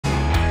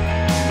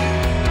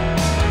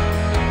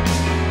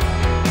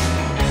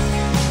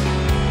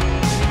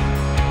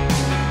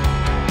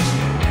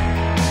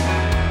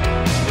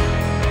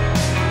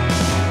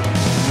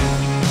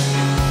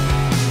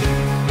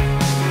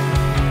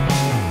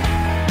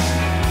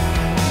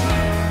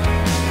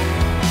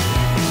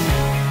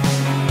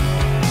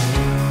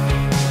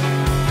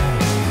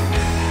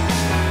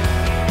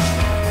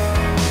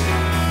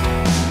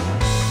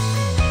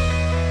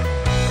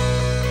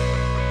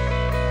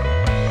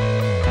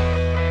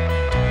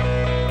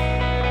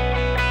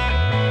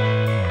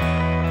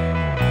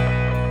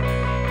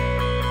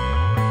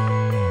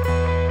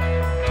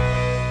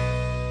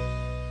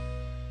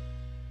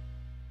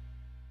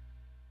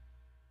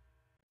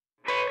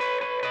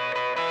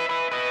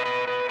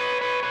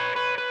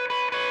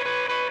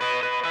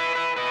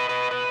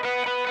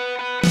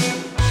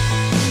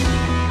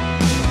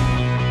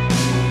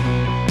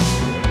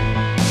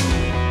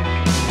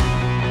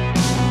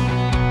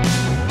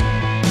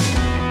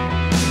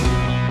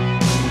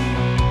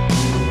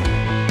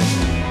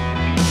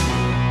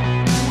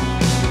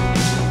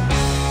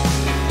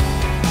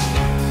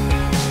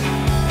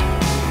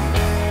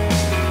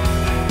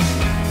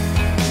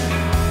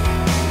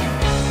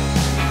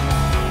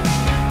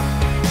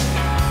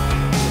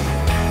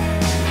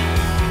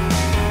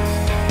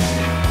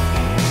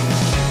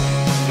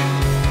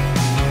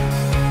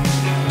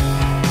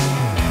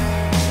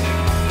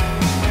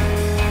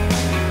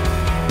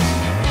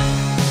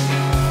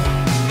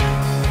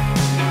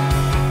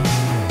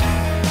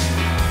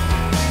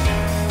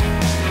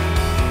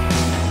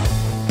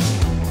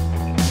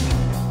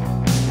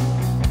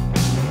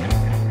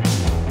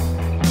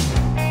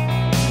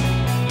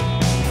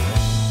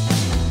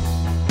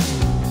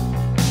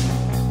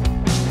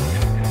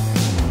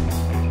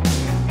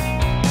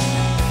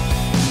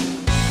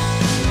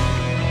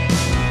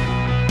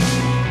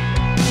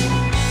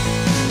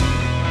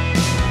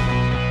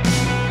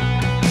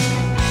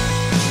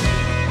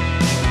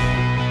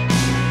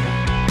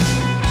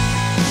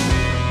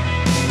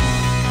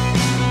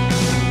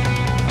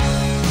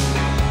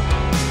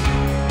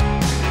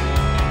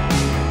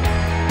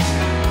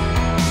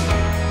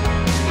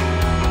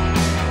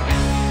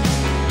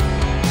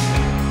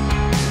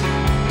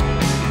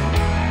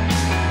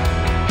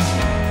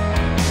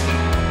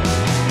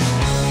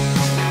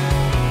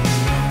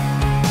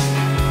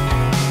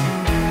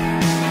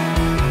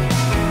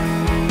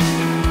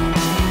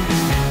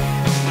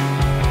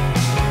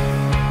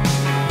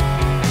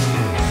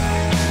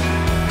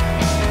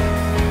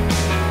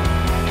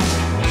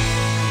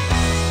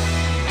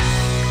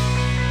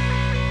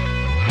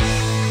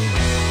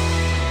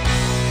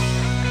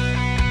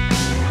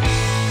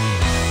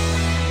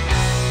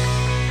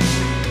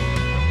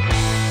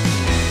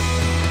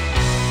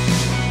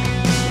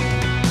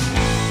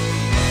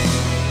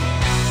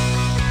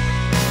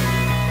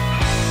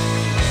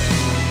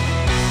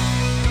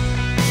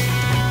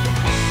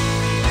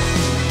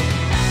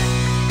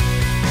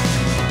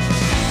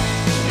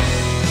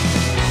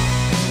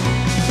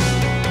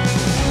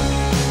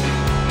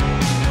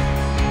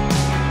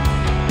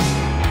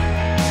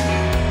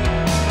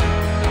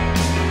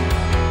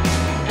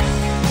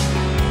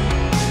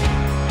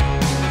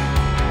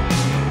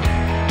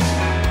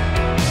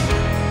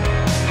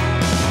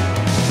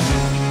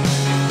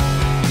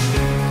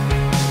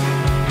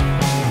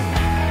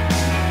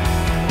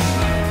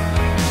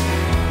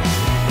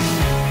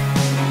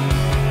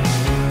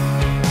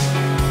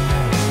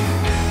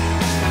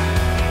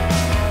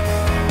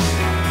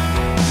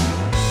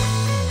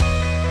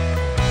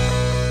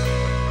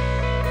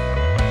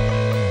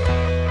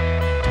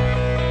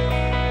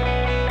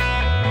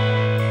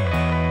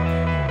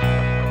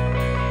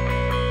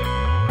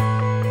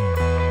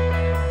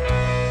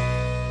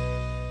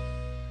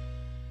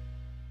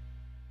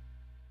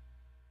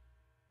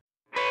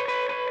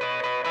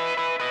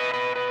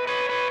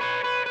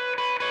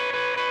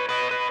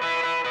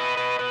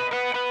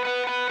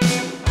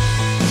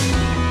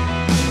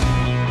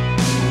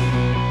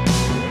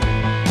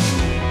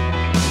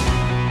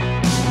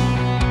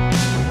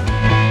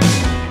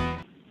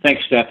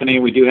Thanks, Stephanie.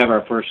 We do have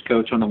our first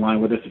coach on the line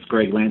with us. It's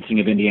Greg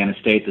Lansing of Indiana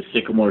State. The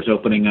Sycamores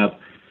opening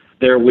up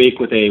their week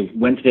with a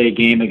Wednesday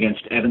game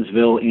against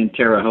Evansville in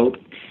Terre Haute.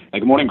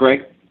 Good morning,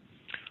 Greg.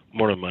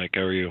 Morning, Mike.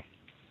 How are you?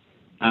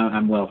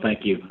 I'm well,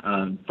 thank you.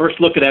 First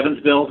look at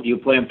Evansville. You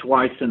play them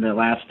twice in the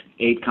last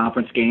 8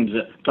 conference games.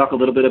 Talk a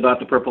little bit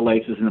about the Purple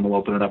Aces, and then we'll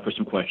open it up for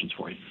some questions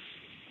for you.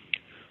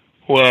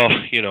 Well,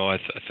 I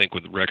think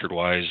with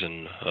record-wise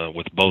and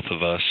with both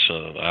of us,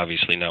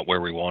 obviously not where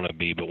we want to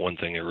be, but one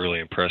thing that really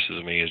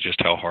impresses me is just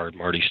how hard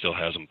Marty still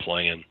has them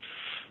playing.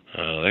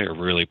 They are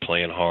really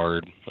playing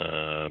hard,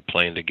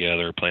 playing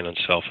together, playing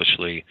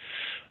unselfishly,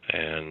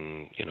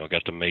 and,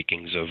 got the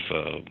makings of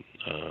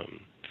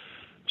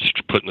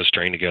putting the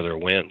string together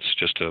wins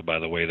just by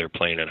the way they're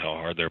playing and how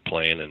hard they're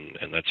playing,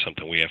 and that's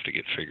something we have to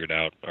get figured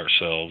out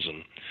ourselves.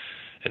 And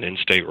an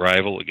in-state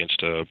rival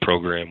against a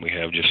program we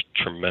have just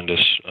tremendous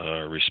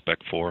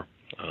respect for,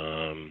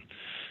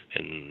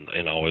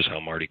 and always how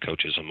Marty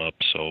coaches them up.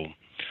 So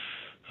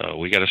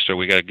we got to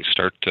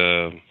start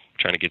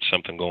trying to get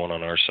something going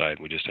on our side.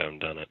 We just haven't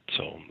done it.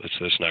 So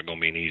it's not going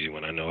to be an easy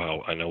one. I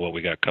know what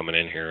we got coming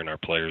in here, and our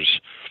players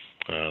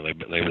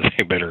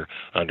they better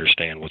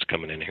understand what's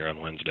coming in here on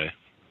Wednesday.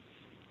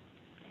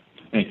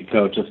 Thank you,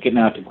 Coach. Let's get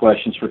now to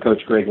questions for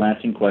Coach Greg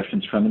Lansing.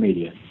 Questions from the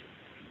media.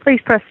 Please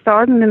press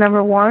star then the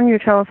number 1 on your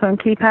telephone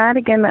keypad.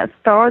 Again, that's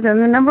star then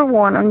the number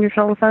 1 on your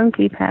telephone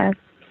keypad.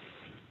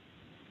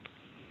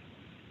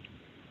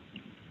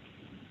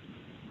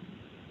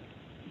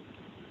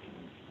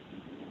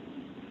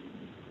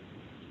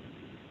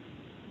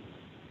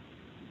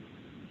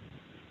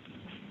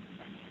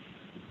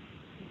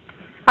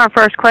 Our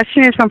first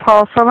question is from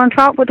Paul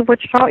Sullentrop with the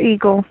Wichita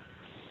Eagle.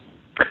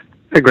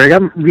 Hey, Greg,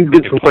 I'm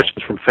getting some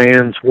questions from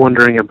fans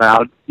wondering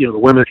about, the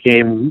women's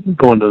game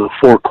going to the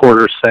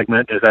 4-quarter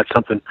segment. Is that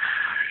something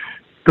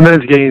the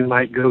men's game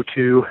might go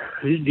to?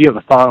 Do you have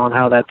a thought on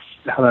how that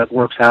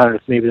works out, or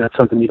if maybe that's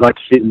something you'd like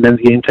to see the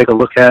men's game take a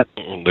look at?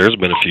 Well, there's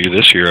been a few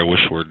this year I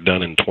wish were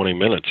done in 20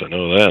 minutes. I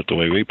know that, the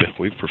way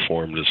we've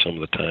performed some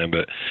of the time.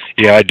 But,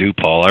 yeah, I do,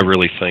 Paul. I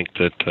really think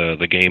that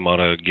the game ought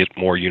to get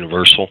more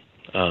universal.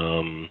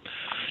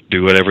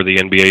 Do whatever the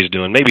NBA is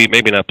doing.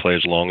 Maybe not play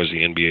as long as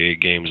the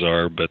NBA games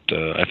are, but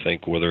I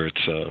think whether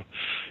it's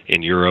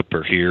in Europe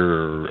or here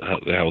or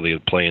how they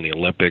play in the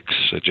Olympics,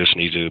 it just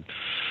needs to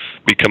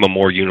become a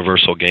more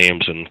universal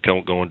games. And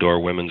go into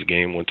our women's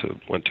game. Went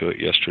to it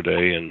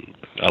yesterday, and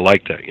I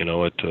like that.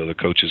 The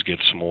coaches get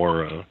some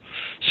more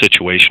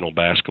situational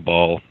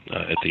basketball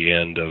at the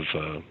end of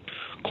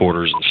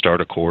quarters and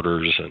start of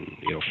quarters, and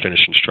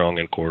finishing strong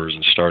in quarters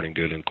and starting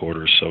good in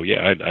quarters. So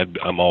yeah,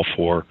 I'm all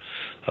for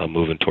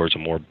moving towards a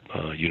more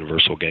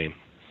universal game.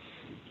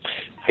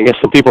 I guess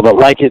the people that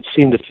like it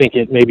seem to think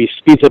it maybe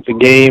speeds up the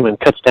game and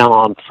cuts down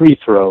on free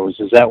throws.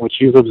 Is that what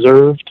you've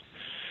observed?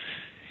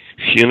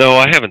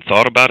 I haven't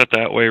thought about it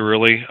that way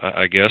really.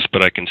 I guess,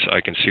 but I can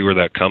see where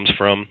that comes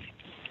from.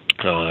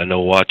 I know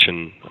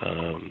watching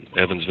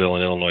Evansville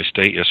and Illinois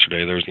State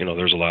yesterday, there's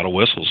a lot of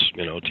whistles.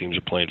 Teams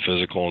are playing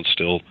physical and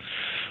still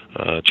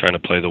trying to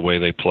play the way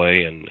they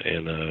play, and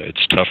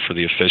it's tough for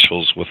the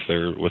officials with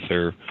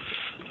their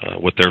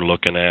what they're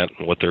looking at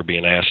and what they're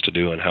being asked to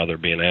do and how they're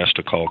being asked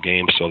to call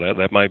games. So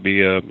that might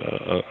be a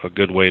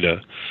good way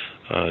to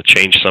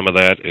change some of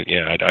that.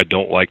 Yeah, I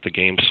don't like the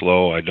game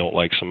slow. I don't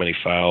like so many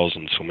fouls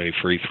and so many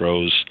free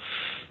throws.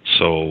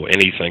 So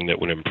anything that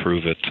would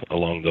improve it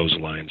along those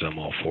lines, I'm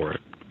all for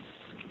it.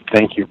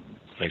 Thank you.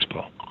 Thanks,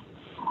 Paul.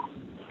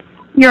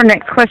 Your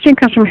next question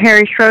comes from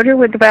Harry Schroeder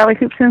with the Valley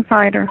Hoops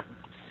Insider.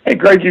 Hey,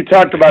 Greg, you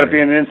talked about it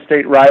being an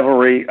in-state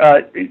rivalry.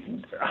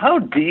 How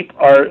deep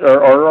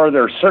are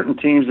there certain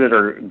teams that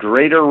are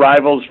greater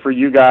rivals for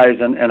you guys,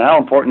 and how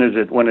important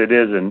is it when it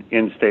is an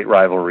in-state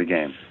rivalry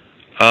game?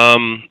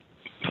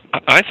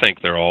 I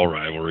think they're all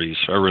rivalries.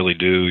 I really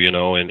do.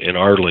 In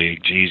our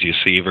league, geez, you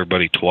see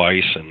everybody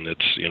twice, and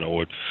it's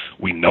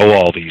we know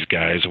all these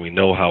guys, and we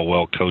know how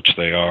well coached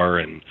they are,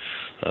 and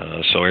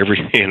so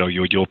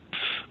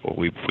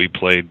we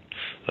played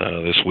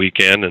this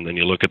weekend, and then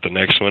you look at the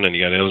next one, and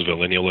you got Evansville,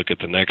 then you look at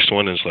the next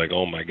one, and it's like,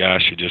 oh my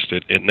gosh,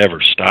 it never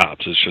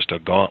stops. It's just a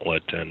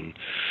gauntlet, and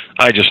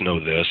I just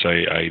know this.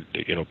 I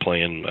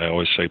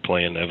always say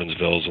playing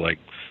Evansville is like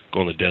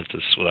going to the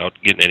dentist without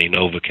getting any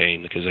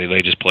Novocaine, because they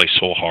just play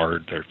so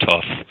hard. They're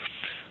tough.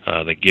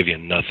 They give you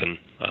nothing.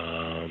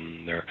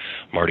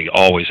 Marty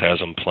always has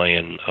them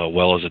playing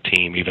well as a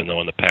team, even though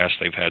in the past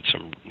they've had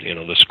some,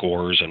 the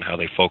scores and how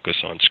they focus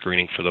on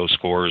screening for those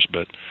scores.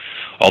 But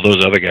all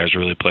those other guys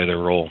really play their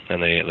role,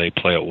 and they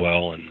play it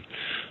well, and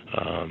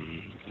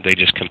they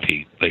just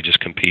compete. They just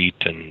compete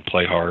and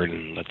play hard,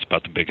 and that's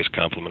about the biggest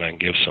compliment I can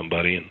give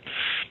somebody. And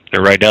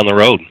they're right down the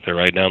road.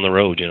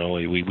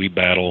 We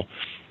battle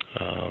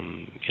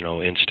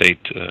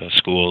in-state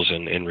schools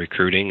in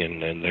recruiting,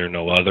 and they're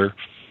no other.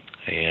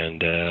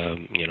 And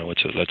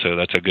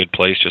that's a good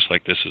place, just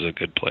like this is a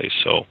good place.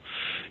 So,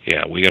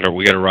 yeah, we got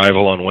a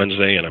rival on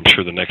Wednesday, and I'm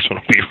sure the next one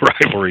will be a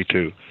rivalry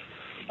too.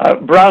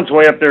 Brown's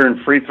way up there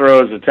in free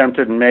throws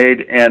attempted and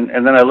made, and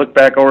then I look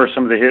back over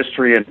some of the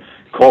history, and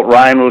Colt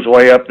Ryan was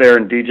way up there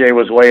and DJ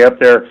was way up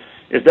there.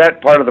 Is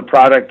that part of the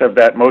product of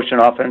that motion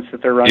offense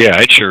that they're running? Yeah,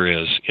 it sure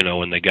is.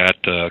 When they got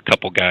a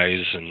couple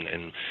guys,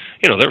 and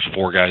there's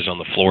 4 guys on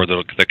the floor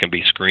that can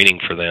be screening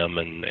for them,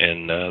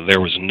 and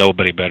there was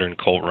nobody better than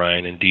Colt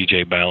Ryan and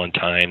DJ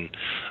Ballantyne,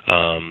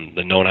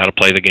 that knowing how to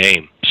play the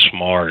game,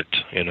 smart,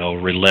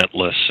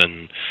 relentless,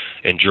 and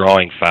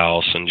drawing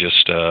fouls, and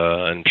just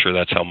I'm sure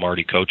that's how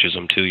Marty coaches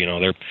them too.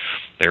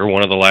 They're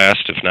one of the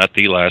last, if not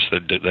the last,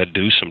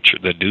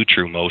 that do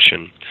true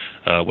motion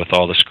with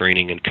all the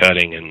screening and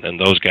cutting, and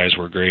those guys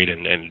were great,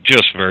 and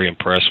just very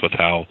impressed with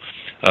how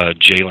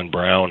Jaylen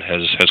Brown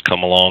has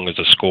come along as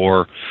a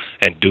scorer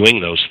and doing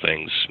those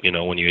things.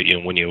 When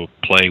you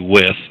play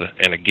with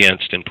and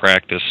against in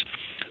practice,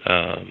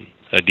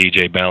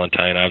 DJ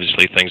Ballantyne,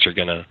 obviously things are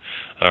going to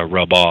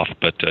rub off,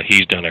 but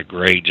he's done a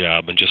great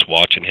job. And just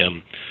watching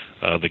him,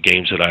 the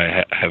games that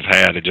I have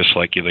had, it just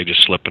like they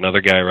just slip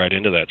another guy right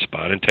into that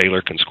spot, and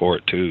Taylor can score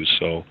it too.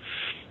 So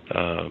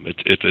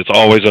it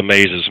always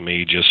amazes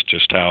me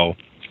just how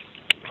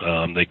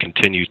they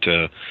continue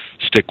to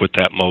stick with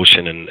that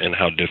motion and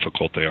how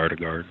difficult they are to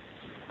guard.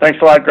 Thanks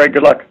a lot, Greg.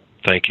 Good luck.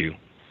 Thank you.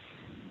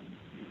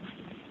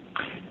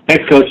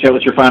 Thanks, Coach. That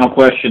was your final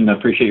question. I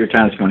appreciate your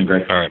time this morning,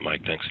 Greg. All right,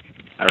 Mike. Thanks.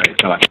 All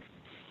right, bye.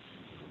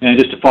 And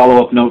just a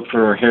follow-up note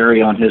for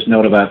Harry on his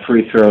note about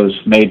free throws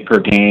made per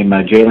game.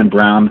 Jaylen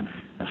Brown,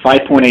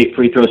 5.8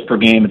 free throws per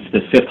game. It's the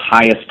 5th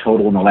highest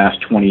total in the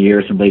last 20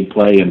 years in league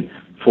play, and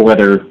 4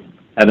 other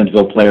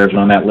Evansville players are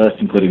on that list,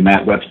 including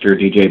Matt Webster,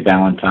 DJ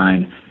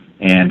Ballantyne,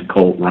 and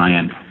Colt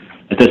Ryan.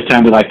 At this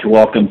time, we'd like to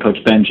welcome Coach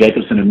Ben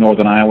Jacobson of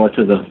Northern Iowa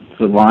to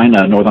the line.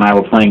 Northern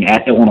Iowa playing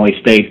at Illinois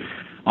State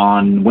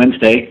on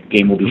Wednesday.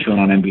 Game will be shown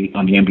on the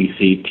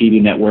NBC TV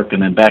network,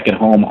 and then back at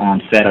home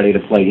on Saturday to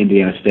play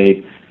Indiana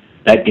State.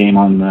 That game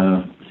on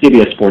the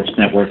CBS Sports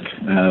Network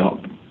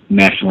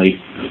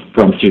nationally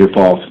from Cedar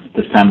Falls.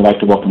 This time, I'd like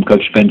to welcome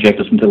Coach Ben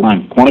Jacobson to the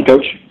line. Good morning,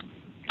 Coach.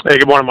 Hey,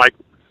 good morning, Mike.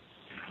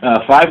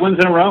 5 wins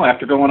in a row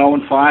after going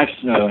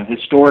 0-5.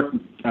 Historic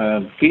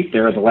feat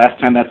there. The last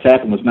time that's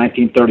happened was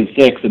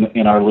 1936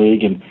 in our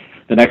league, and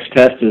the next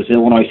test is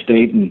Illinois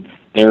State, and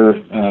they're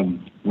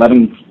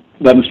 11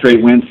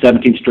 straight wins,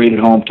 17 straight at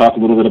home. Talk a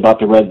little bit about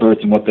the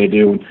Redbirds and what they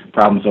do and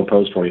problems they'll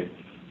pose for you.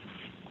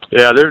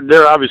 Yeah,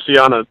 they're obviously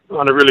on a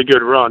really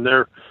good run.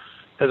 As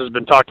has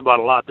been talked about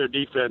a lot, their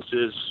defense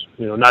is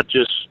not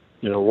just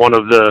one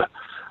of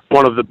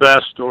the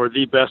best or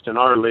the best in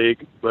our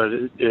league, but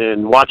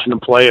in watching them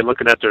play and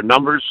looking at their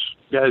numbers,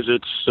 guys,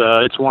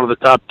 it's one of the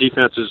top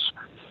defenses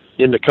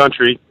in the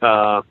country.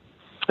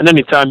 And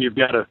anytime you've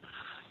got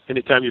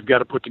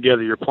to put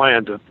together your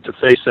plan to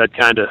face that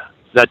kind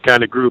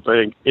of group,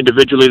 I think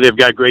individually they've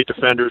got great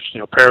defenders.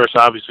 Paris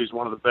obviously is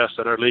one of the best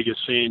that our league has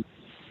seen.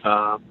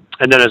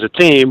 And then as a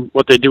team,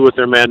 what they do with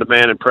their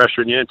man-to-man and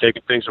pressuring you and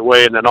taking things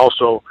away, and then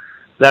also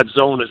that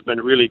zone has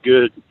been really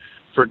good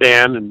for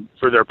Dan and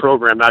for their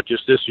program, not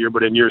just this year,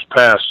 but in years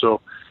past.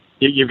 So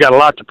you've got a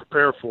lot to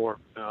prepare for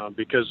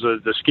because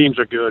the schemes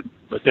are good.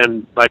 But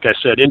then, like I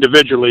said,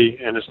 individually,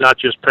 and it's not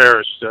just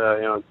Paris,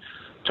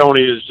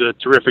 Tony is a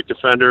terrific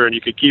defender, and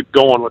you could keep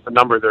going with a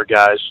number of their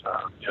guys.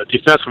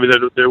 Defensively,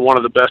 they're one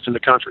of the best in the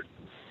country.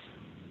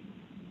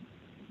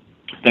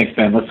 Thanks,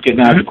 Ben. Let's get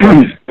now to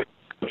questions.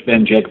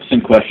 Ben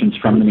Jacobson, questions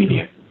from the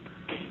media.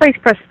 Please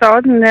press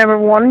star then the number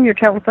 1 on your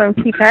telephone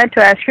keypad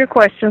to ask your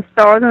question.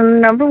 Star then the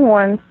number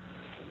 1.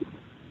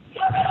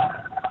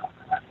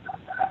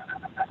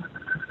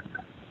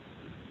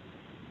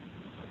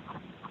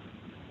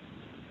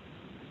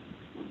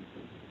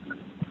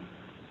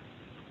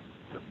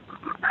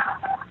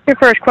 Your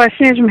first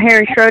question is from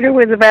Harry Schroeder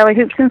with the Valley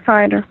Hoops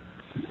Insider.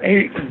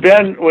 Hey,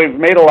 Ben, we've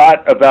made a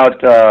lot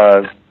about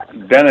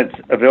Bennett's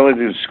ability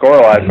to score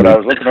a lot, but I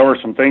was looking over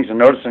some things and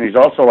noticing he's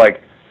also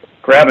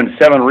grabbing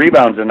 7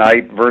 rebounds a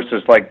night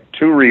versus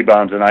 2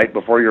 rebounds a night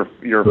before your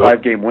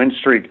 5-game win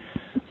streak.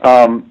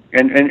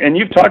 And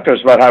you've talked to us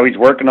about how he's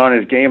working on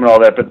his game and all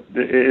that, but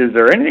is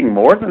there anything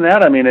more than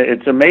that? I mean,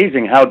 it's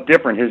amazing how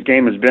different his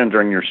game has been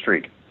during your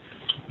streak.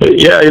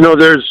 Yeah,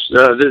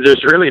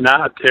 there's really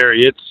not,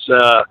 Terry. It's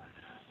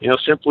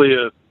simply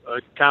a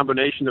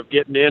combination of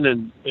getting in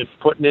and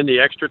putting in the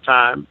extra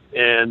time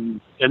and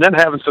then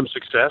having some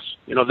success.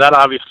 That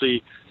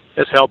obviously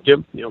has helped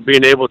him.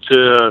 Being able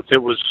to,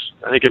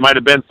 I think it might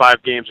have been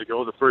 5 games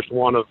ago, the first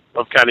one of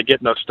kind of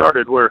getting us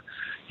started, where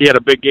he had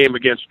a big game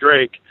against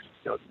Drake.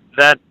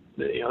 That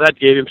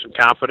gave him some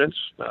confidence.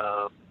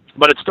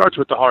 But it starts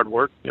with the hard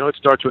work. It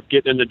starts with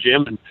getting in the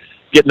gym and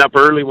getting up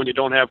early when you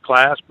don't have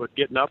class, but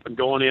getting up and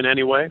going in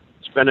anyway.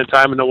 Spending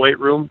time in the weight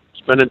room,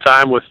 spending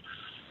time with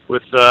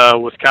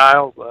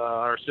Kyle,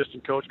 our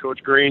assistant coach,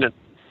 Coach Green, and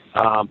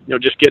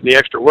just getting the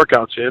extra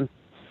workouts in.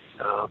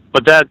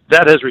 But that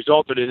has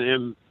resulted in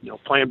him,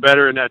 playing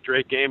better in that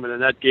Drake game, and then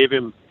that gave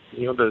him,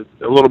 a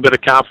little bit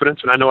of confidence.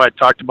 And I know I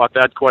talked about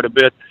that quite a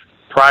bit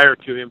prior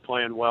to him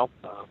playing well.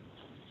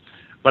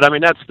 But I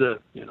mean, that's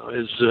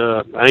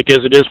I think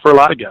as it is for a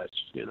lot of guys.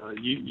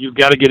 You've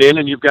got to get in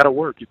and you've got to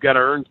work. You've got to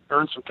earn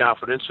some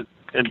confidence,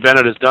 and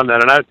Bennett has done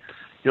that. And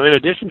in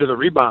addition to the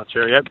rebounds,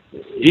 Harry,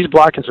 he's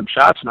blocking some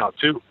shots now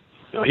too.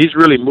 He's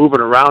really moving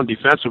around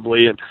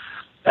defensively and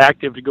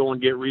active to go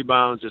and get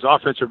rebounds. His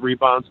offensive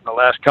rebounds in the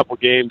last couple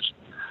games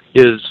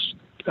is,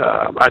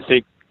 I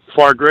think,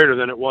 far greater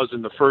than it was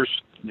in the first,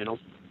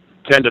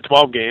 10 to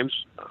 12 games.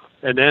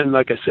 And then,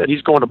 like I said,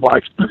 he's going to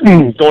block,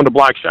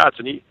 shots,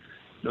 and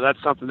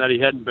that's something that he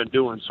hadn't been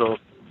doing. So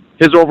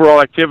his overall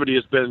activity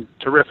has been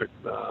terrific,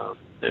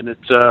 and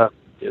it's,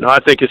 I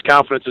think his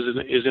confidence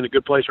is in a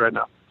good place right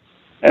now.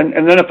 And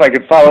then if I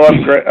could follow up,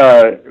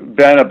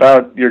 Ben,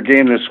 about your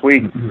game this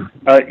week,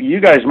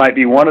 you guys might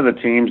be one of the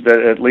teams that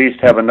at least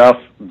have enough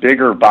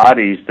bigger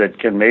bodies that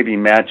can maybe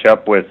match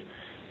up with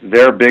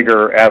their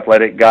bigger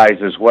athletic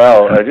guys as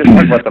well. Just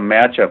talk about the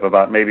matchup,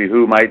 about maybe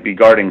who might be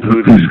guarding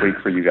who this week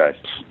for you guys.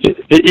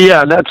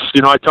 Yeah, and that's,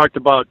 I talked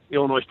about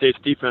Illinois State's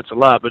defense a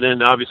lot, but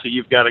then obviously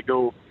you've got to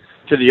go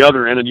to the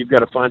other end and you've got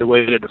to find a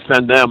way to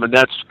defend them, and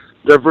that's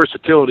their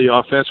versatility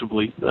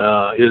offensively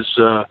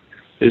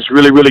is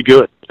really, really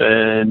good.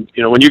 And,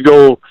 when you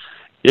go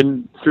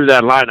in through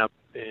that lineup,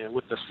 and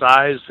with the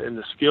size and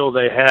the skill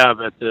they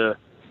have at the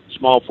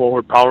small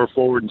forward, power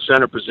forward, and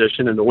center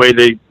position, and the way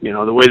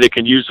they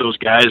can use those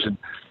guys, and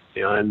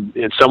and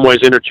in some ways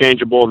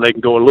interchangeable, and they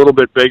can go a little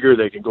bit bigger,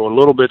 they can go a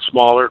little bit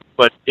smaller,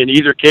 but in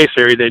either case,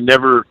 Harry, they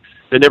never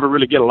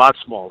really get a lot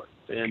smaller,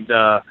 and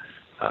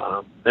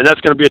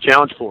that's going to be a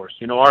challenge for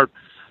us.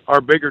 Our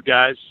bigger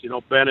guys,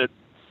 Bennett,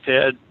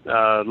 Ted,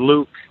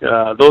 Luke,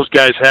 those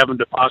guys having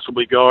to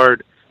possibly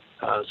guard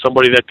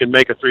somebody that can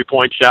make a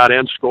 3-point shot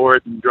and score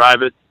it and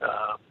drive it,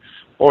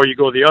 or you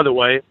go the other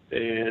way,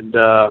 and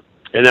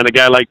then a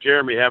guy like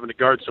Jeremy having to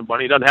guard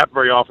somebody. It doesn't happen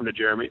very often to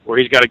Jeremy, where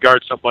he's got to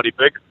guard somebody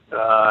bigger,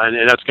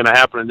 and that's going to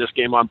happen in this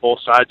game on both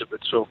sides of it.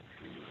 So,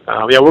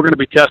 we're going to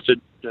be tested,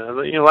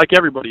 like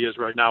everybody is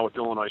right now with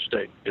Illinois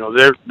State.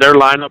 Their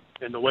lineup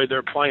and the way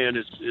they're playing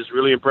is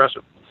really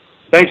impressive.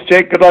 Thanks,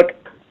 Jake. Good luck.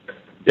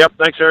 Yep,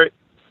 thanks, Harry.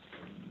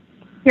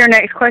 Your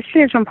next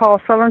question is from Paul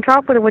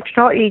Sullentrop with the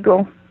Wichita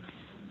Eagle.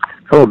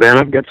 Hello, Ben.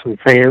 I've got some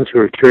fans who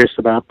are curious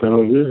about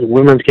the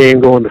women's game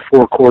going to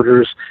 4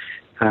 quarters.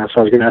 So I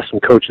was going to ask some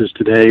coaches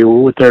today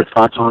what their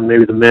thoughts on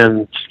maybe the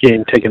men's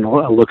game, taking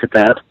a look at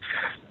that.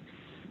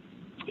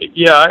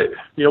 Yeah,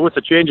 with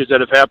the changes that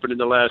have happened in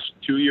the last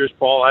 2 years,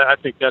 Paul, I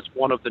think that's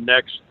one of the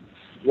next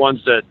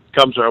ones that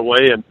comes our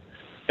way.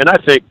 And I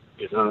think,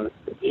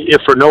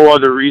 if for no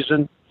other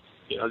reason,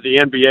 the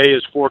NBA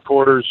is 4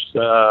 quarters.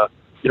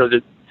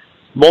 The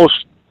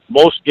most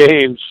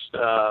games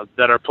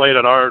that are played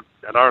at our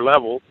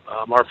level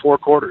are 4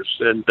 quarters,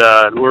 and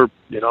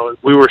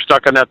we were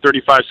stuck on that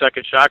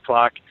 35-second shot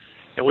clock,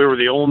 and we were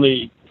the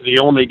only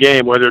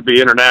game, whether it be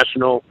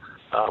international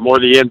or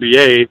the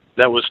NBA,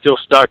 that was still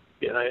stuck.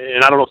 And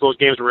I don't know if those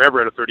games were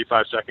ever at a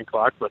 35-second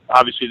clock, but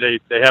obviously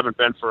they haven't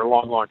been for a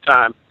long, long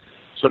time.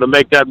 So to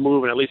make that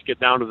move and at least get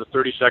down to the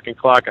 30-second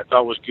clock, I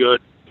thought was good.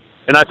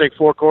 And I think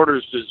 4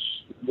 quarters is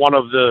one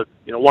of the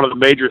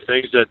major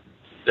things that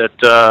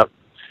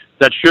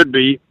should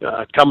be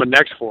coming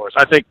next for us.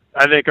 I think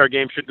our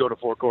game should go to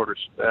 4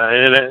 quarters.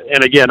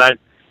 And again, I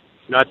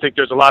think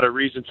there's a lot of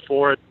reasons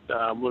for it.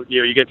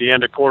 You get the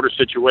end of quarter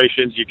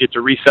situations, you get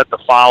to reset the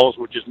fouls,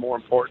 which is more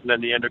important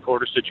than the end of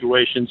quarter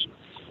situations.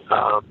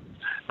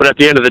 But at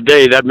the end of the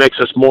day, that makes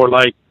us more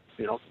like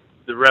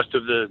the rest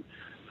of the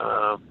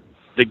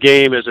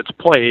game as it's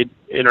played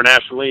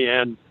internationally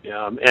and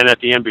at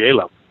the NBA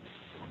level.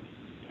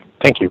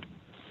 Thank you.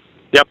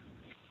 Yep.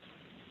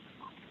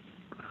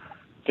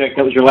 Dick,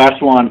 that was your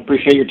last one.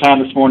 Appreciate your time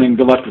this morning.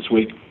 Good luck this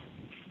week.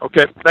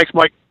 Okay. Thanks,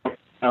 Mike.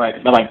 All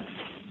right. Bye-bye.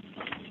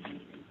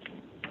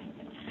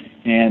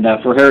 And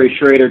for Harry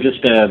Schrader,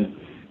 just a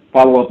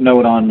follow-up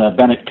note on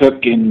Bennett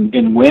Cook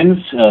in wins,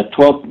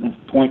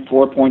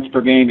 12.4 points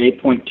per game,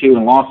 8.2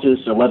 in losses,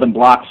 11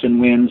 blocks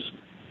in wins,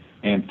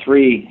 and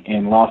 3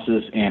 in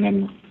losses.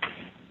 And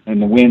in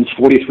the wins,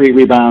 43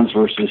 rebounds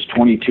versus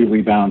 22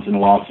 rebounds in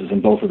losses,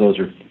 and both of those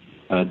are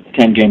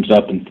 10 games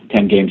up and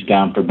 10 games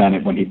down for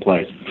Bennett when he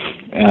plays.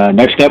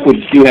 Next up,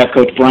 we do have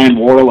Coach Brian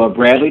Worrell of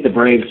Bradley. The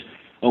Braves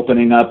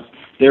opening up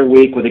their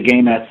week with a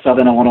game at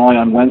Southern Illinois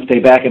on Wednesday,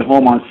 back at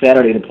home on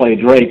Saturday to play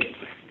Drake.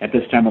 At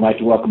this time, I'd like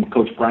to welcome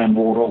Coach Brian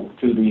Worrell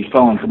to the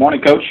phone. Good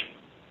morning, Coach.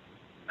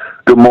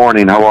 Good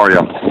morning. How are you?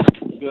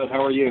 Good.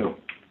 How are you?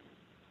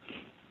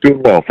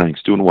 Doing well,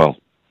 thanks. Doing well.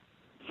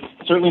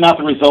 Certainly not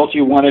the results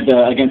you wanted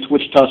against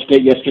Wichita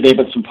State yesterday,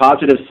 but some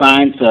positive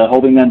signs,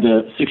 holding them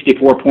to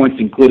 64 points,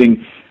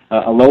 including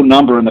a low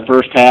number in the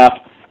first half.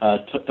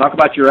 Talk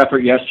about your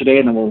effort yesterday,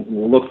 and then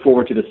we'll look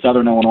forward to the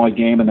Southern Illinois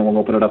game, and then we'll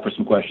open it up for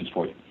some questions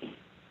for you.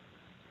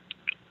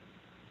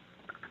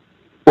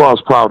 Well, I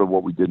was proud of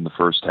what we did in the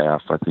first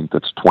half. I think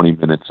that's 20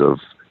 minutes of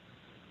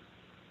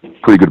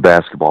pretty good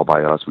basketball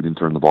by us. We didn't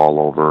turn the ball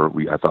over.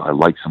 I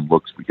liked some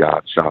looks we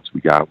got, shots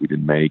we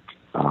didn't make.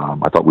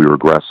 I thought we were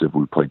aggressive.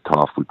 We played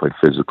tough. We played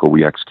physical.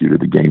 We executed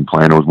the game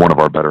plan. It was one of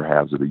our better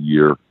halves of the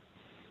year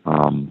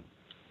from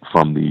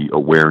the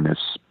awareness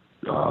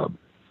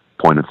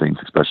point of things,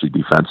 especially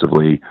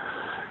defensively.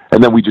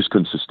 And then we just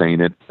couldn't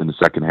sustain it in the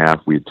second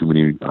half. We had too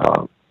many,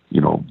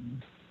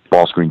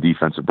 ball screen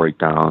defensive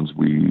breakdowns.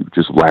 We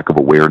just lack of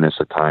awareness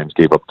at times,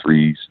 gave up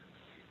threes.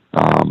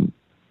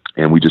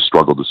 And we just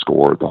struggled to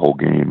score the whole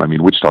game. I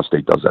mean, Wichita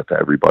State does that to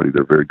everybody.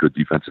 They're a very good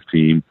defensive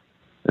team,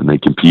 and they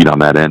compete on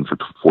that end for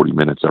 40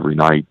 minutes every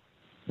night.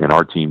 And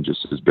our team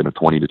just has been a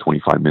 20 to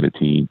 25-minute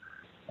team,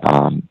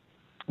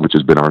 which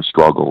has been our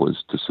struggle, is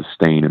to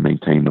sustain and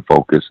maintain the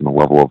focus and the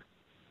level of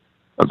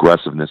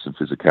aggressiveness and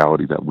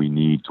physicality that we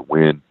need to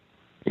win.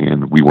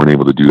 And we weren't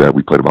able to do that.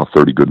 We played about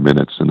 30 good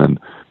minutes and then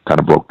kind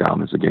of broke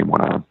down as the game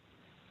went on.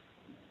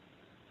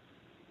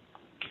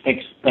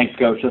 Thanks,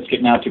 Coach. Let's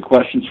get now to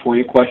questions for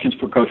you. Questions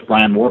for Coach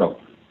Brian Wardle.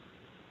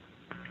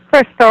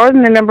 Press star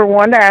and the number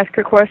 1 to ask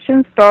your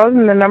question. Star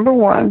and the number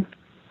 1.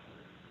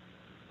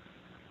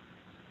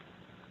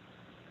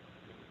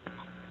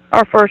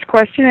 Our first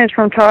question is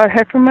from Todd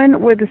Heckerman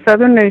with the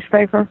Southern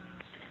Newspaper.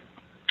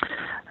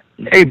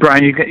 Hey,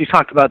 Brian, you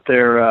talked about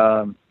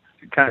their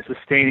kind of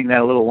sustaining that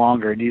a little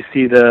longer. Do you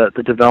see the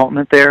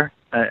development there?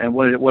 And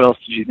what else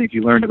did you think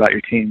you learned about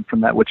your team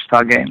from that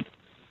Wichita game?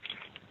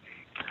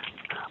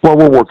 Well,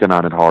 we're working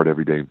on it hard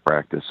every day in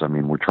practice. I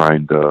mean, we're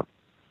trying to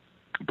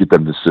get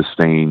them to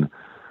sustain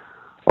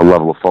a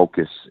level of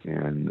focus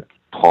and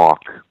talk,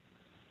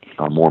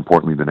 more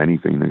importantly than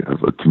anything,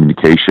 of a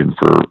communication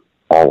for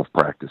all of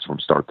practice from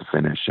start to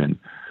finish. And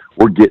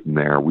we're getting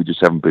there. We just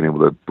haven't been able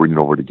to bring it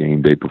over to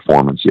game day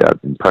performance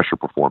yet. And pressure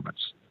performance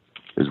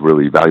is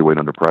really, evaluate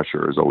under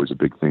pressure is always a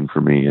big thing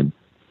for me. And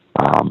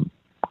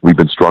we've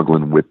been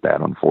struggling with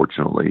that,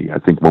 unfortunately. I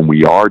think when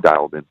we are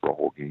dialed in for a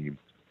whole game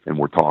and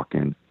we're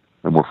talking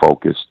and we're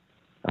focused,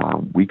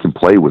 we can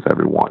play with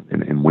everyone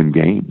and win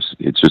games.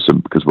 It's just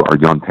because we're our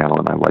young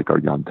talent. I like our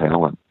young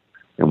talent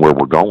and where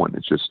we're going.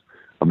 It's just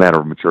a matter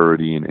of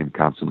maturity and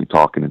constantly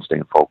talking and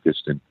staying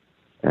focused and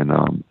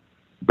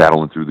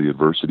battling through the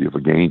adversity of a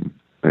game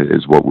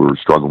is what we're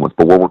struggling with.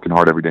 But we're working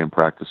hard every day in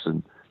practice.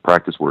 And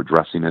practice, we're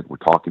addressing it. We're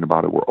talking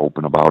about it. We're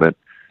open about it.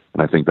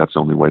 And I think that's the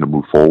only way to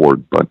move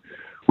forward. But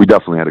we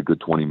definitely had a good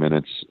 20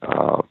 minutes,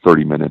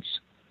 30 minutes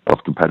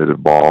of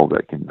competitive ball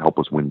that can help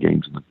us win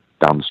games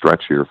down the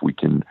stretch here if we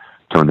can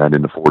turn that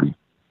into 40.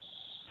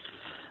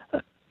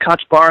 Koch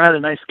Barr had a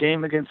nice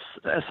game against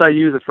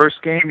SIU the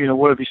first game.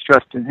 What have you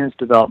stressed in his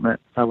development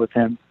with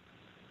him?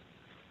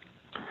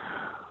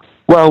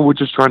 Well, we're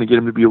just trying to get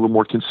him to be a little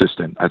more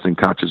consistent. I think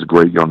Koch is a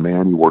great young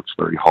man. He works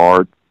very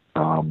hard.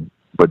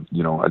 But,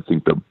 I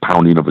think the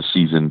pounding of a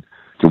season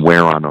can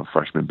wear on a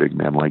freshman big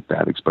man like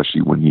that,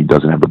 especially when he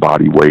doesn't have the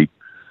body weight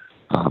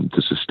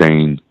to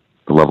sustain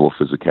the level of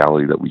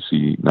physicality that we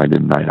see night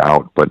in, night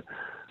out. But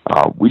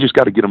we just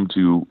got to get him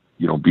to,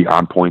 be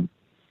on point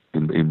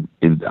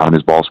on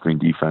his ball screen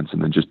defense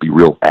and then just be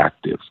real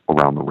active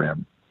around the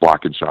rim,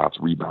 blocking shots,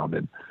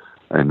 rebounding.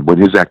 And when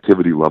his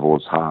activity level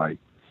is high,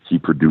 he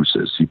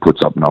produces. He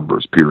puts up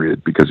numbers,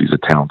 period, because he's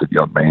a talented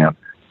young man.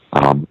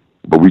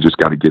 But we just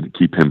got to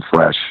keep him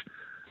fresh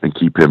and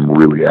keep him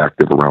really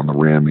active around the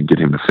rim and get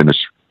him to finish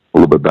a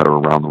little bit better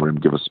around the rim,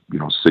 give us,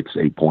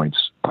 6-8 points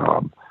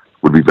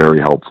would be very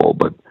helpful.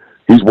 But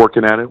he's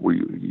working at it.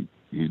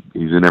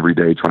 He's in every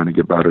day trying to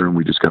get better, and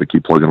we just got to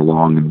keep plugging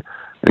along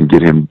and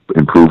get him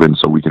improving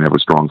so we can have a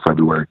strong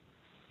February.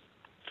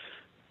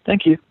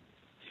 Thank you.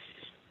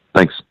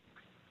 Thanks.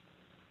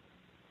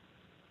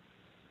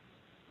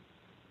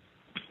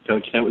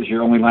 Coach, that was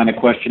your only line of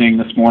questioning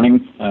this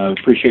morning.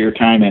 Appreciate your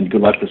time and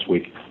good luck this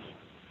week.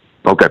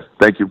 Okay.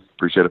 Thank you.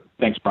 Appreciate it.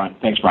 Thanks,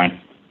 Brian.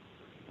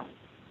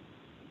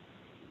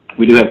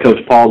 We do have Coach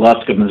Paul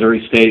Lusk of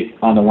Missouri State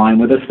on the line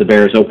with us. The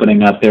Bears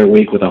opening up their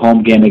week with a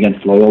home game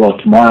against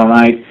Loyola tomorrow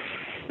night.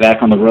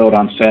 Back on the road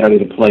on Saturday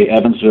to play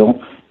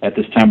Evansville. At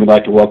this time, we'd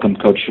like to welcome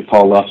Coach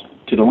Paul Lusk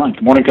to the line.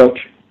 Good morning, Coach.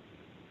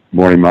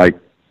 Morning, Mike.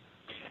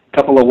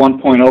 Couple of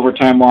one-point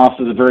overtime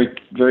losses, a very,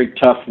 very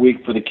tough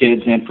week for the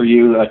kids and for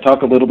you.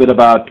 Talk a little bit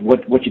about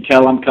what you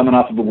tell them coming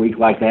off of a week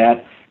like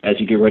that as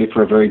you get ready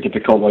for a very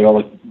difficult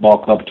Loyola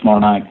ball club tomorrow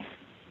night.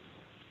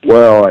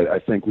 Well, I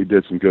think we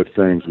did some good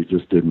things. We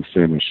just didn't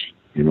finish.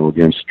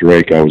 Against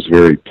Drake, I was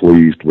very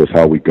pleased with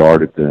how we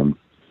guarded them.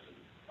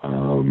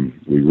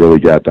 We really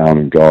got down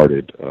and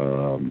guarded.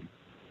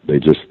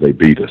 They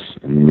beat us.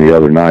 And the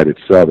other night at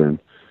Southern,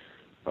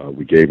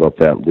 we gave up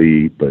that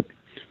lead, but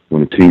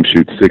when a team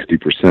shoots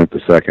 60%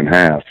 the second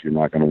half, you're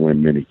not going to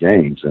win many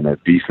games, and our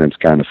defense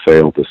kind of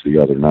failed us the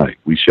other night.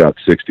 We shot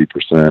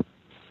 60%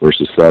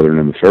 versus Southern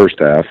in the first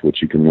half,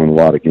 which you can win a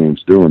lot of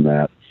games doing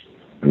that,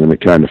 and then it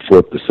kind of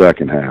flipped the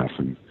second half,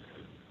 and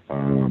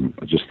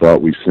I just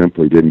thought we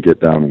simply didn't get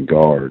down and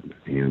guard,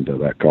 and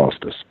that cost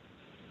us.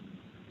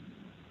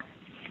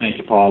 Thank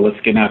you, Paul.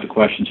 Let's get now to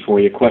questions for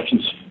you.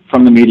 Questions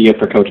from the media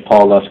for Coach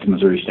Paul Lusk of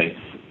Missouri State.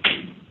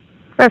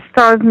 Press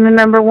star and the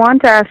number 1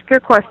 to ask your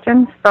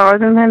question. Star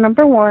and the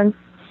number 1.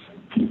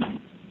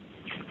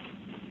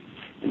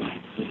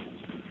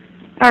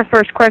 Our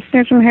first question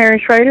is from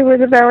Harry Schrader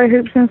with the Valley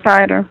Hoops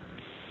Insider.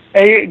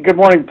 Hey, good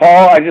morning,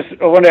 Paul. I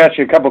wanted to ask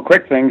you a couple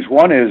quick things.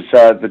 One is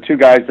the two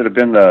guys that have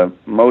been the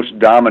most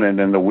dominant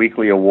in the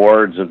weekly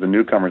awards of the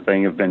newcomer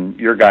thing have been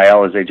your guy,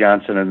 Alize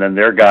Johnson, and then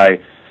their guy,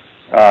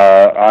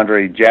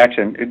 Andre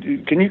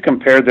Jackson. Can you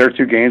compare their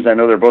two games? I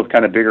know they're both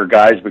kind of bigger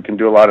guys, but can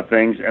do a lot of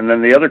things. And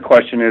then the other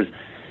question is,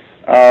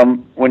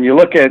 when you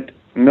look at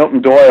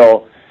Milton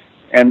Doyle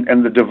and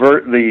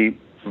the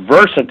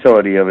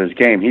versatility of his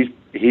game,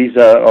 he's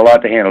a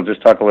lot to handle.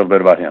 Just talk a little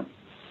bit about him.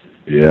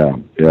 Yeah.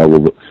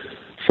 Well,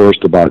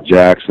 first about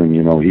Jackson,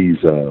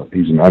 he's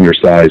an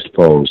undersized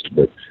post,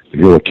 but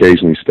he'll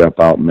occasionally step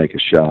out and make a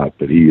shot.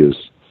 But he is,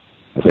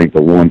 I think,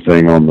 the one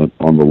thing on the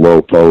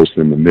low post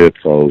and the mid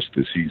post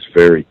is he's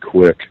very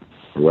quick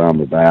around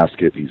the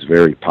basket. He's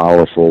very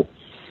powerful.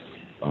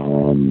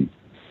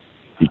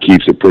 He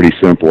keeps it pretty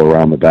simple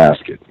around the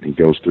basket. He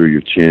goes through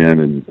your chin,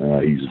 and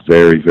he's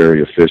very,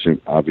 very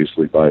efficient,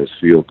 obviously, by his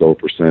field goal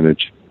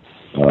percentage.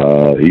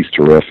 He's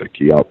terrific.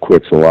 He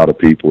outquicks a lot of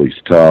people.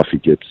 He's tough. He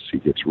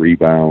gets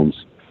rebounds.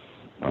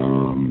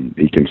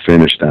 He can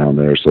finish down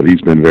there, so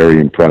he's been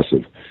very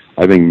impressive.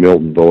 I think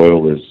Milton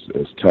Doyle is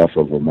as tough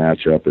of a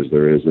matchup as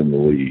there is in the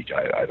league.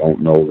 I don't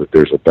know that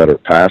there's a better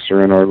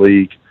passer in our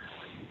league.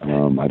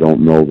 I don't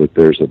know that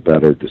there's a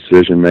better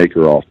decision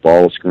maker off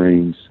ball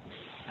screens.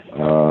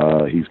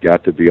 He's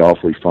got to be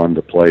awfully fun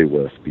to play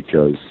with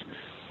because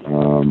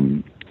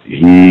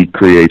he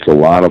creates a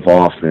lot of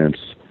offense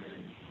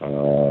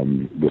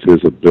with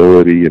his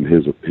ability and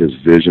his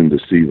vision to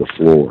see the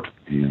floor.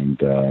 And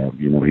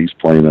he's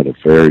playing at a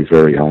very,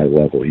 very high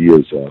level.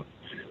 He's a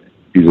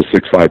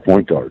 6'5"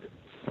 point guard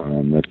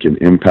that can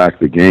impact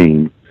the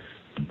game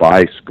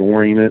by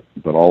scoring it,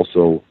 but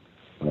also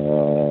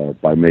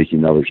by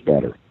making others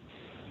better.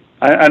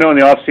 I know in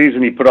the off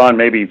season he put on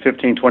maybe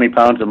 15, 20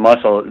 pounds of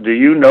muscle. Do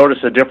you notice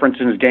a difference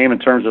in his game in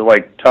terms of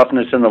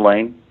toughness in the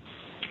lane?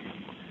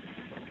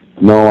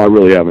 No, I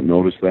really haven't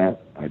noticed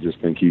that. I just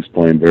think he's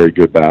playing very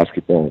good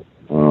basketball.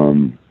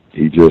 When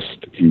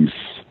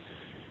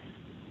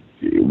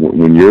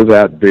you're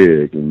that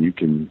big and you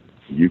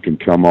can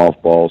come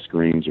off ball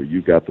screens, or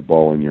you got the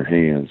ball in your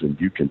hands and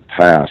you can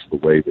pass the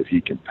way that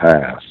he can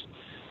pass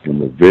and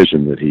the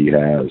vision that he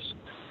has,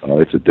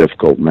 it's a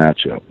difficult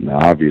matchup. Now,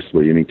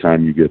 obviously,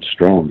 anytime you get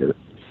stronger,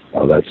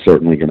 that's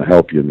certainly going to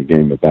help you in the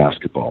game of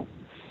basketball.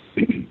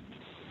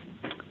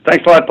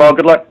 Thanks a lot, Paul.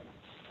 Good luck.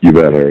 You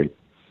bet, Harry.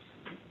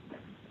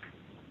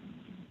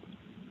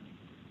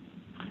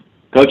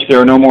 Coach, there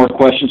are no more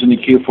questions in the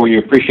queue for you.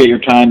 Appreciate your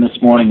time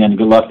this morning, and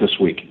good luck this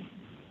week.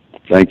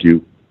 Thank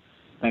you.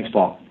 Thanks,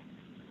 Paul.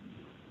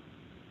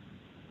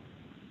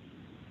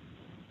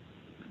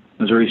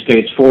 Missouri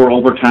State's 4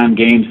 overtime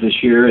games this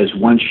year is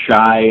one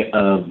shy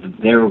of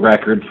their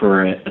record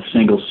for a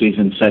single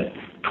season, set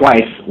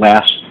twice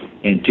last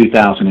in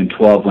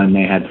 2012 when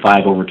they had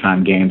 5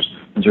 overtime games.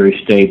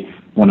 Missouri State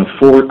one of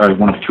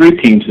 3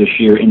 teams this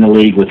year in the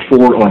league with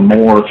 4 or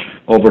more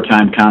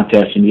overtime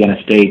contests. Indiana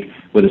State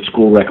with a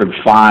school record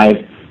 5,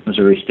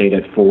 Missouri State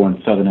at 4, and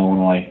Southern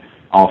Illinois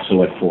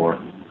also at 4.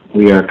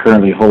 We are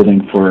currently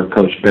holding for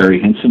Coach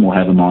Barry Hinson. We'll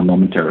have him on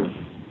momentarily.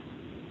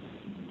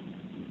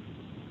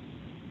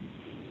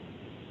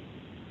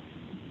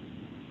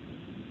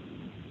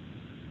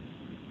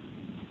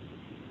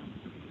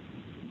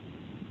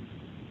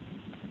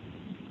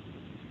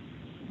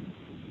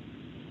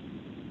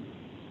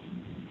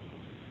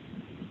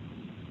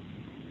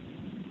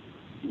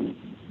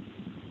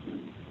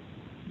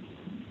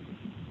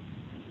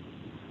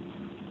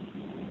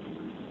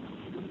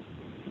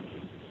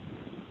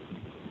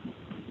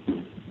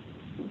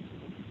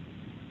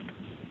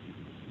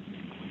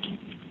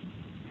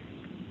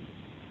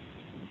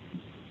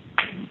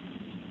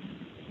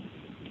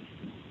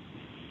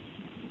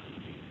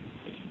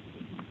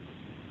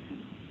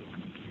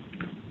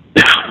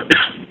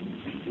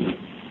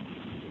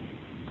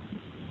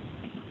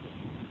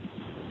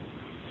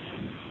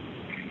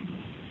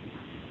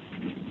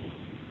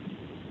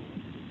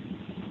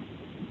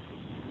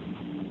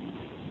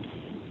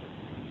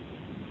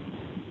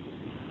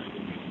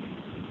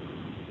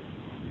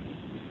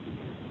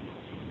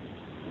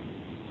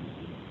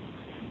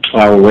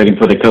 While we're waiting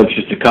for the coach,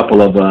 just a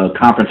couple of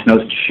conference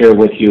notes to share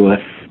with you.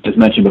 As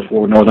mentioned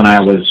before, Northern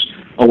Iowa's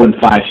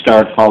 0-5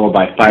 start, followed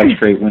by 5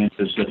 straight wins.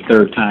 This is the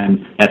 3rd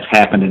time that's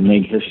happened in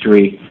league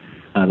history.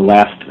 The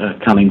last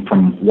coming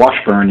from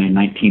Washburn in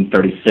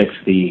 1936.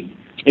 The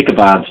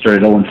Ichabod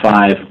started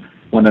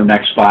 0-5, won their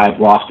next 5,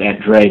 lost at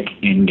Drake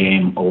in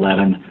Game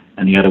 11,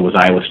 and the other was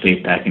Iowa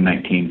State back in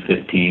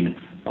 1915.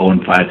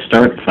 0-5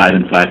 start,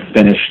 5-5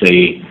 finish.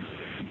 The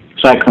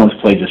Cyclones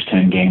played just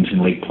 10 games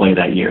in league play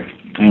that year.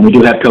 And we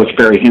do have Coach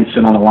Barry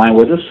Hinson on the line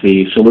with us.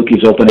 The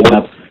Salukis opening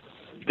up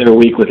their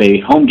week with a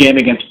home game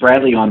against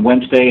Bradley on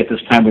Wednesday. At this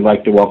time, we'd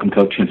like to welcome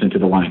Coach Hinson to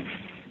the line.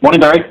 Morning,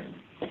 Barry.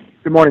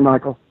 Good morning,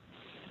 Michael.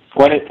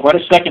 Quite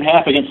a second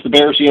half against the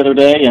Bears the other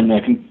day, and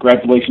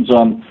congratulations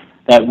on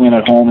that win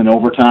at home in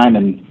overtime.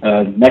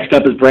 And next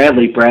up is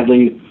Bradley.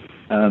 Bradley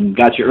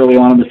got you early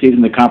on in the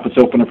season, the conference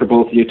opener for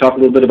both of you. Talk a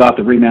little bit about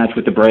the rematch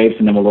with the Braves,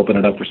 and then we'll open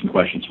it up for some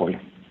questions for you.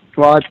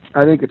 Well,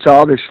 I think it's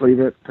obviously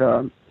that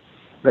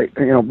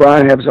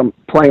Brian has them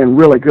playing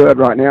really good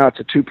right now. It's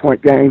a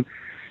 2-point game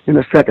in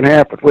the second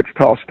half with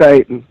Wichita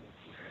State, and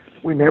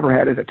we never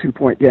had it a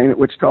 2-point game at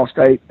Wichita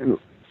State. And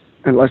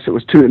unless it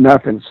was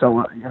 2-0.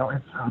 So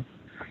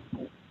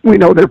we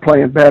know they're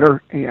playing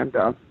better, and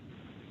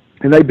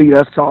they beat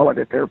us solid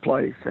at their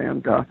place.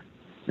 And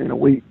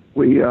we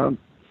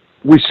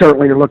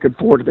certainly are looking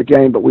forward to the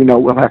game, but we know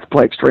we'll have to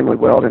play extremely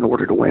well in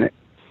order to win it.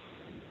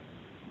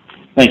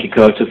 Thank you,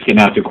 Coach. Let's get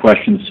now to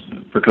questions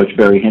for Coach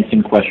Barry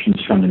Hinson, questions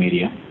from the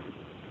media.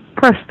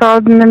 Press star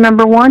then the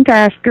number 1 to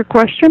ask your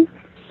question.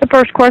 The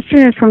first question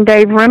is from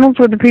Dave Reynolds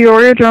with the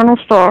Peoria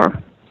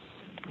Journal-Star.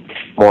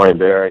 Morning,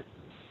 Barry.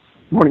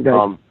 Morning,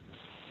 Dave.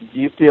 Do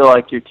you feel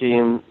like your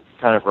team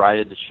kind of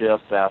righted the ship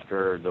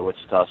after the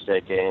Wichita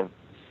State game?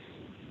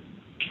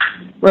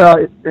 Well,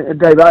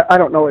 Dave, I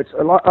don't know. It's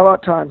a lot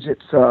of times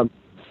it's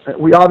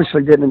we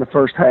obviously didn't in the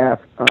first half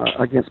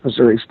against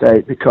Missouri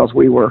State because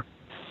we were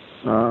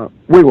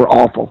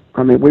awful.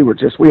 I mean, we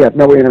had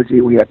no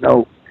energy, we had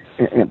no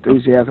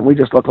enthusiasm. We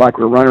just looked like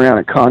we were running around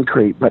in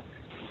concrete. But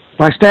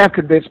my staff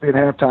convinced me at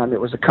halftime it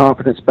was a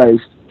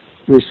confidence-based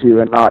issue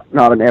and not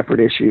an effort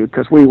issue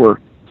because we were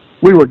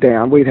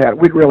down. We'd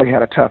really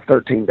had a tough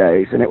 13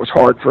 days, and it was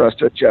hard for us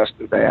to adjust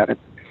to that. And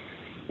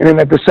then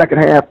at the second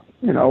half,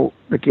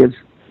 the kids,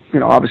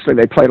 obviously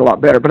they played a lot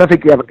better. But I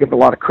think you have to give a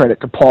lot of credit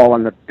to Paul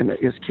and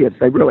his kids.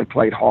 They really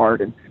played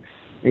hard, and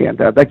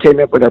they came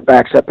up with their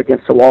backs up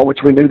against the wall, which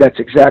we knew that's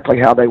exactly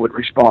how they would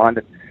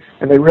respond.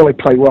 And they really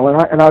played well.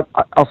 And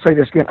I'll say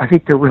this again, I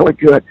think they're really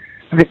good.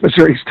 I think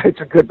Missouri State's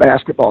a good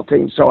basketball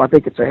team, so I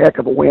think it's a heck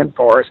of a win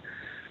for us.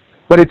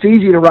 But it's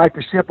easy to right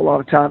the ship a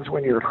lot of times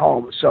when you're at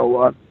home.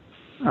 So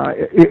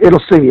it'll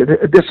see.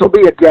 This will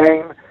be a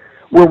game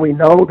where we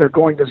know they're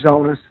going to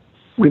zone us.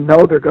 We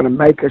know they're going to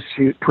make us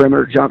shoot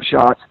perimeter jump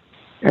shots,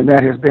 and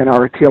that has been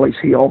our Achilles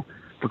heel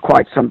for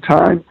quite some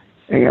time.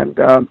 And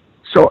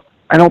so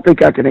I don't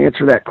think I can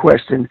answer that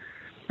question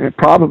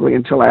probably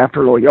until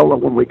after Loyola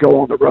when we go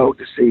on the road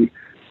to see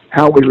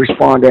how we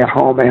respond at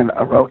home and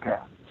a road game.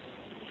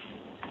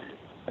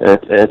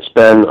 It's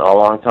been a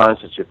long time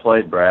since you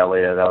played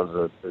Bradley. That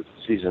was a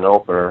season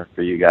opener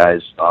for you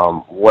guys.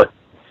 What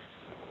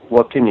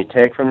can you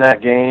take from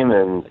that game,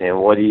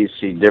 and what do you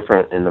see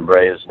different in the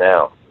Braves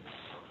now?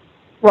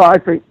 Well, I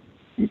think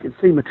you can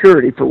see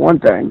maturity for one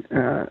thing,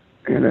 and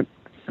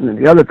then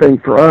the other thing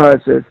for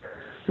us is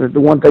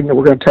the one thing that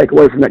we're going to take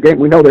away from that game.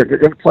 We know they're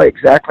going to play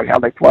exactly how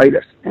they played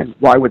us, and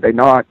why would they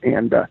not?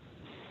 And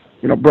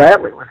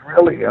Bradley was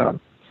really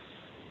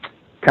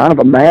kind of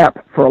a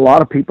map for a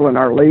lot of people in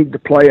our league to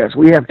play us.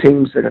 We have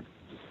teams that have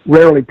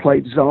rarely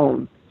played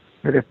zone,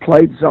 that have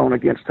played zone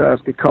against us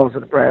because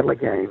of the Bradley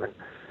game. And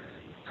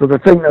so the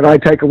thing that I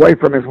take away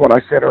from is what I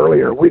said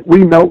earlier.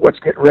 We know what's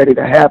getting ready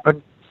to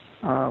happen.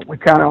 We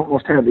kind of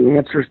almost have the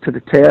answers to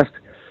the test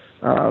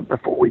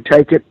before we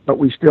take it, but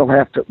we just got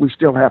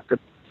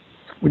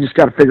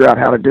to figure out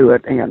how to do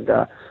it. And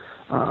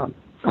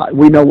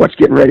we know what's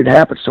getting ready to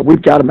happen, so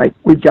we've got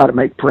to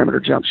make perimeter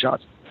jump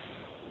shots.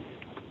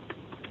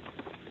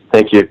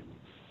 Thank you.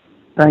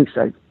 Thanks,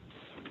 Dave.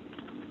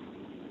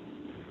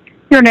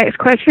 Your next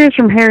question is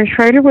from Harry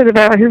Schrader with the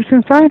Valley Hoops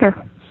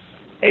Insider.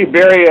 Hey,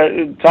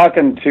 Barry,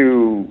 talking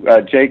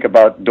to Jake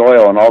about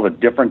Doyle and all the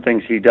different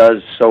things he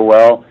does so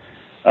well.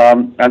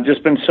 I've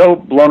just been so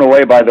blown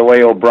away by the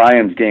way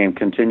O'Brien's game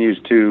continues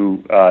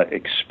to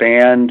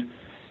expand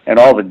and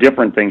all the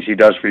different things he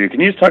does for you. Can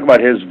you just talk about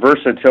his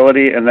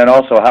versatility, and then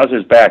also how's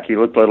his back? He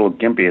looked a little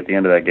gimpy at the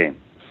end of that game.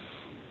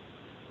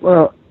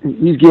 Well,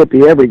 he's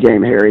gimpy every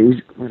game,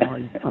 Harry.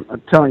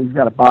 I'm telling you, he's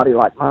got a body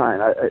like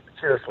mine.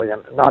 Seriously,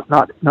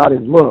 not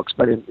in looks,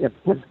 but in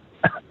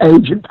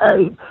age and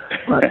pain.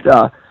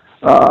 But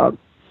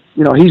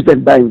he's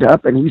been banged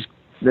up, and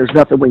there's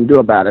nothing we can do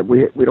about it.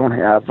 We don't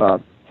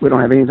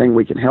have anything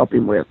we can help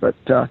him with. But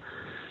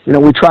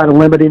we try to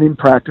limit him in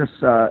practice.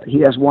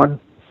 He has one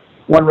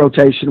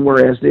rotation,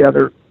 whereas the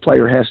other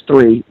player has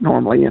 3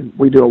 normally, and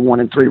we do a 1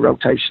 and 3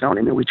 rotation on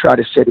him, and we try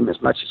to sit him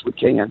as much as we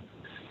can.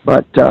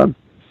 But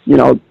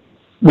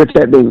with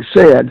that being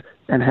said,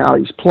 and how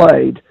he's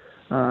played,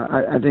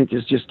 I think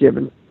has just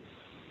given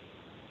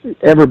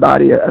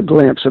everybody a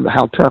glimpse of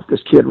how tough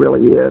this kid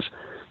really is.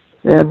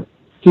 And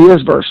he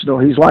is versatile.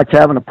 He's like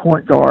having a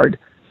point guard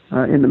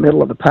in the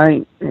middle of the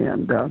paint.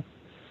 And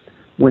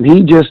when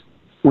he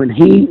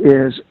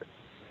is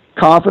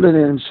confident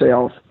in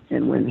himself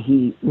and when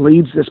he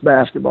leads this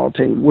basketball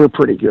team, we're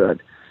pretty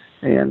good.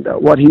 And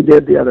what he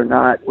did the other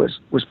night was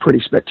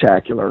pretty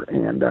spectacular.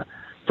 And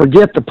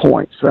forget the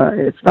points.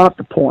 It's not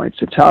the points.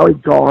 It's how he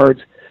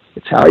guards.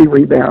 It's how he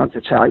rebounds.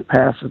 It's how he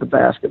passes the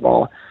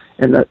basketball.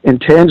 And the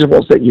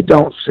intangibles that you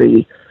don't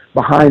see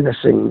behind the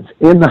scenes,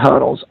 in the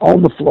huddles,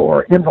 on the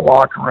floor, in the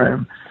locker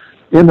room,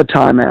 in the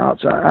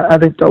timeouts. I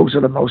think those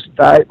are the most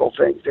valuable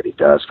things that he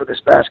does for this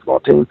basketball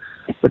team.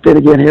 But then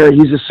again, Harry,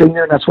 he's a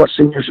senior, and that's what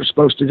seniors are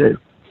supposed to do.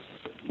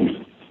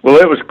 Well,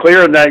 it was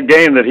clear in that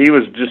game that he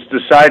was just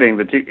deciding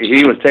that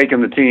he was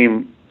taking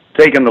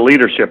the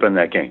leadership in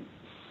that game.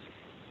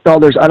 No,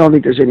 I don't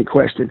think there's any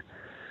question.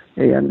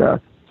 And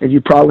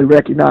you probably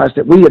recognize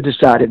that we had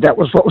decided that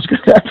was what was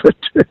going to happen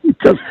too,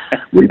 because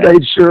we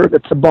made sure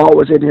that the ball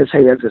was in his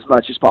hands as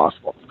much as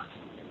possible.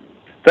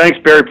 Thanks,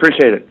 Barry.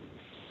 Appreciate it.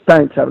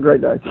 Thanks. Have a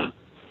great day.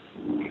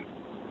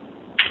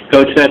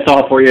 Coach, that's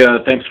all for you.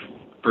 Thanks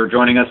for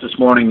joining us this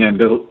morning, and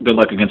good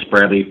luck against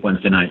Bradley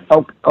Wednesday night.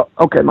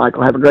 Okay,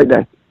 Michael. Have a great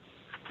day.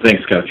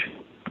 Thanks, Coach.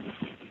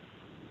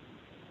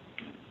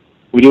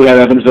 We do have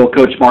Evansville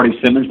coach Marty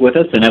Simmons with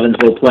us, and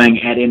Evansville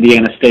playing at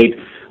Indiana State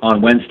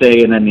on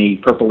Wednesday, and then the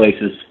Purple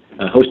Aces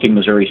hosting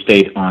Missouri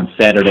State on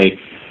Saturday.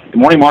 Good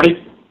morning, Marty.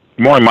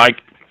 Good morning, Mike.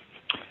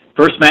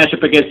 First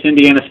matchup against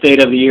Indiana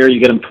State of the year. You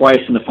get them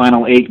twice in the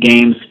final 8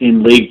 games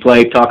in league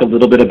play. Talk a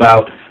little bit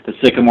about the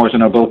Sycamores. I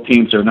know both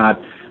teams are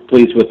not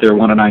pleased with their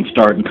 1-9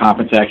 start in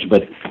conference action,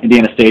 but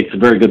Indiana State's a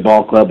very good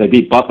ball club. They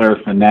beat Butler,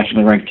 a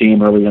nationally ranked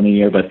team, earlier in the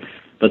year. But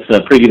let's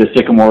preview the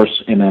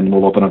Sycamores, and then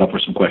we'll open it up for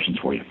some questions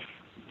for you.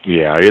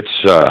 Yeah, it's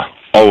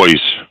always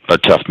a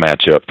tough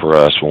matchup for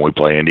us when we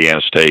play Indiana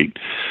State.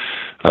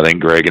 I think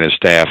Greg and his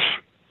staff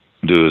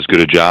do as good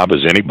a job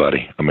as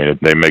anybody. I mean,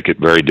 they make it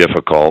very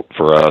difficult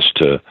for us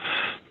to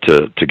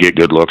get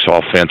good looks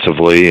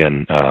offensively,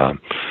 and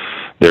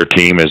their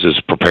team is as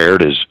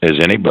prepared as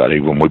anybody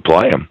when we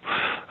play them.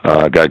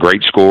 Got a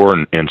great score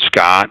in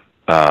Scott.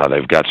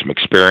 They've got some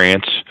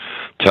experience,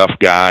 tough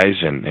guys,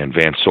 and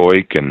Van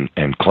Soyk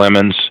and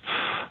Clemens.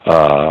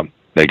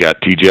 They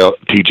got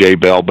TJ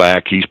Bell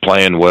back. He's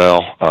playing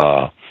well.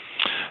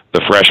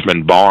 The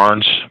freshman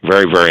Barnes,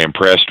 very, very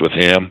impressed with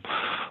him.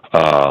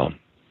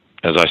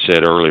 As I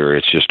said earlier,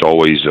 it's just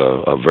always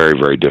a very,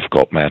 very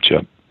difficult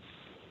matchup.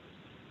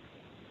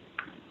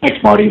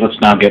 Thanks, Marty. Let's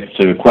now get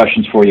to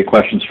questions for you.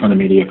 Questions from the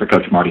media for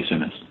Coach Marty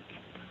Simmons.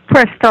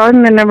 Press star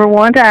and the number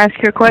 1 to ask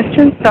your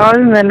question. Star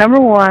and the number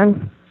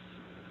 1.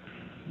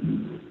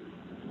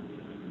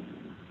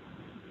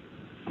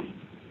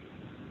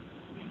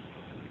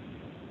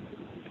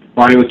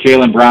 Marty, with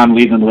Jaylen Brown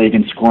leading the league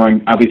in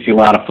scoring, obviously a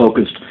lot of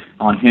focus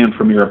on him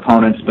from your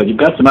opponents, but you've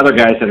got some other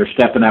guys that are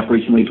stepping up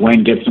recently.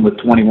 Dwayne Gibson with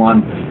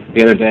 21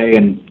 the other day,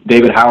 and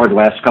David Howard the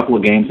last couple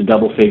of games in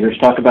double figures.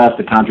 Talk about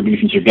the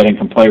contributions you're getting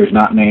from players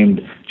not named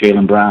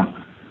Jaylen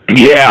Brown.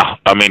 Yeah,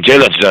 I mean,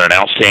 Jalen's done an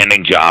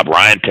outstanding job.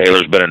 Ryan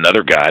Taylor's been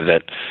another guy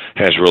that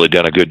has really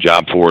done a good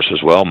job for us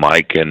as well,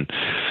 Mike. And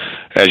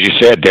as you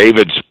said,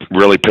 David's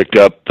really picked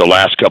up the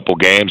last couple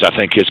games. I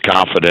think his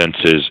confidence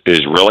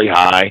is really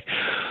high.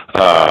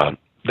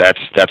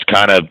 That's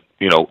kind of,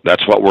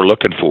 that's what we're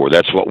looking for.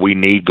 That's what we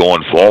need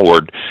going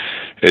forward,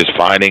 is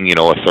finding,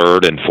 a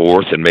third and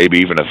fourth and maybe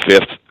even a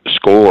fifth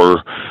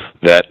scorer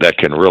that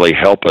can really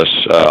help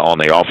us on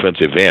the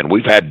offensive end.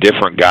 We've had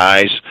different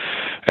guys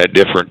at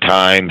different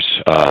times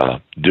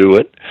do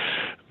it,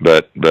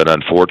 but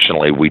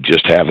unfortunately we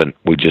just haven't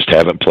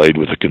played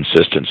with the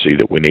consistency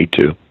that we need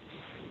to.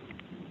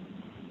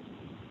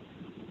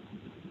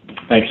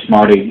 Thanks,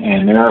 Marty.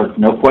 And there are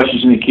no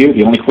questions in the queue.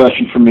 The only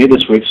question from me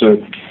this week, so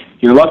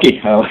you're lucky.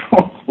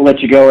 We'll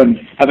let you go and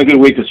have a good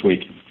week this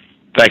week.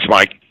 Thanks,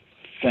 Mike.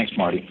 Thanks,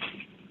 Marty.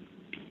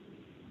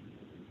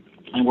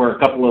 And we're a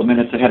couple of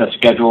minutes ahead of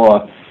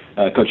schedule.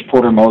 Coach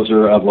Porter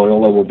Moser of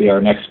Loyola will be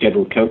our next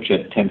scheduled coach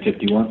at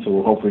 10:51. So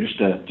we'll hope for just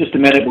a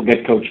minute we'll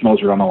get Coach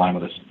Moser on the line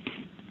with us.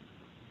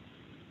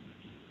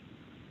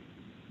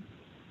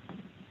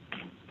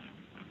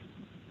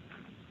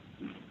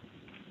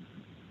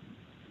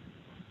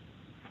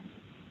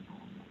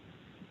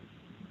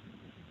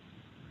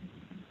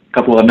 A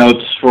couple of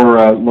notes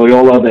for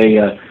Loyola.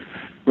 The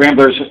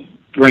Ramblers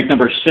ranked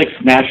number 6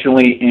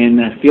 nationally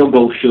in field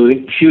goal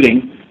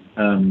shooting.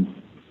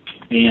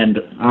 And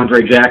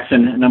Andre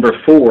Jackson, number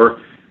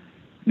 4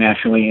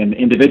 nationally in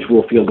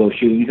individual field goal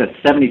shooting. He's at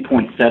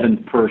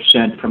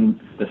 70.7% from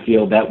the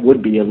field. That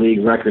would be a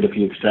league record if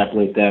you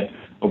extrapolate that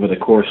over the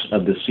course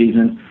of the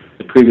season.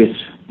 The previous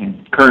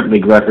and current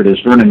league record is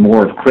Vernon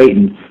Moore of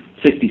Creighton,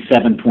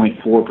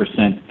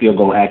 67.4% field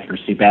goal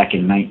accuracy back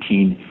in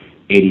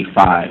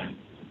 1985.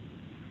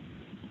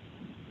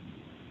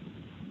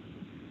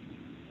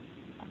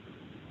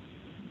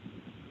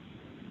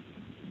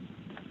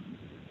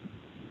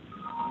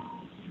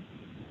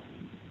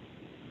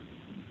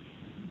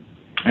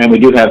 And we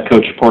do have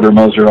Coach Porter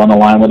Moser on the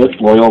line with us.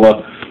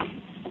 Loyola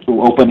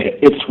will open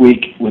its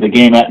week with a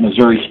game at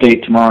Missouri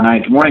State tomorrow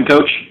night. Good morning,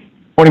 Coach.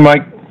 Morning,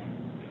 Mike.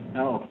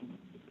 Oh,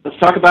 let's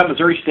talk about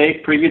Missouri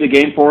State, preview the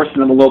game for us,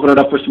 and then we'll open it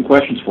up for some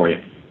questions for you.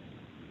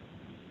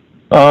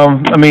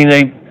 I mean,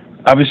 they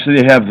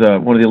have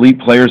one of the elite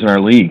players in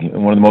our league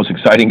and one of the most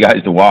exciting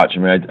guys to watch. I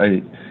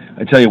mean,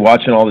 I tell you,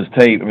 watching all this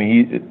tape, I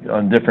mean, he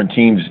on different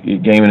teams,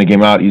 game in and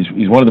game out,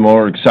 he's one of the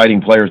more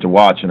exciting players to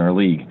watch in our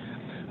league.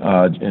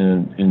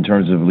 In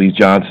terms of Lee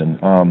Johnson,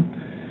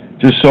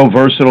 just so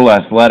versatile,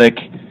 athletic,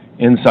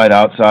 inside,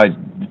 outside,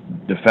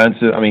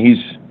 defensive. I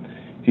mean,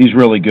 he's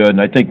really good,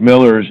 and I think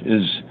Miller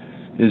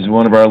is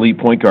one of our elite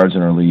point guards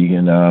in our league.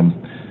 And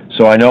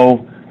so I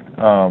know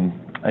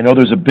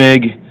there's a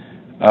big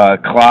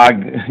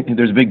clog,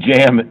 there's a big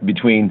jam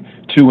between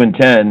 2 and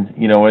 10.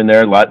 In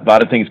there, a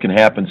lot of things can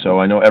happen.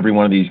 So I know every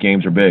one of these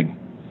games are big.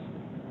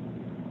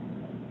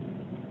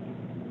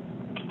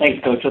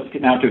 Thanks, Coach. Let's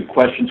get now to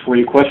questions for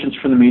you. Questions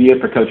from the media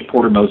for Coach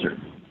Porter Moser.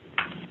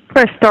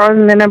 Press star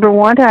and the number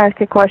 1 to ask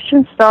a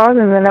question. Star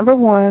and the number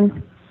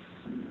 1.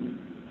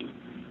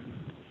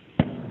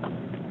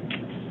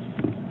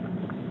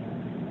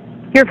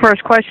 Your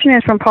first question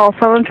is from Paul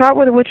Sullentrop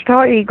with the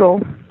Wichita Eagle.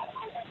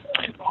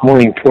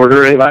 Morning,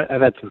 Porter.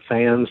 I've had some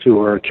fans who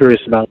are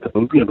curious about the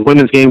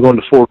women's game going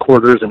to 4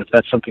 quarters, and if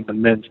that's something the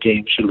men's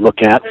game should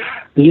look at.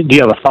 Do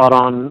you have a thought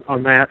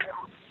on that?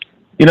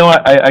 You know,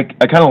 I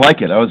kind of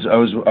like it. I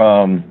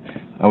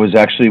was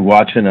actually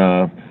watching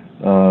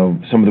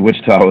some of the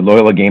Wichita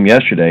Loyola game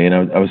yesterday, and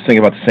I was thinking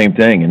about the same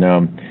thing. And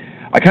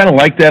I kind of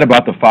like that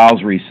about the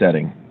fouls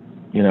resetting.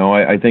 You know,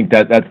 I think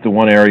that's the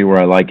one area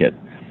where I like it.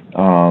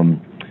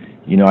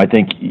 You know, I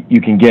think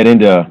you can get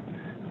into.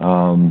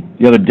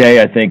 The other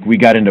day, I think we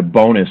got into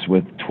bonus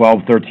with 12,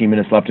 13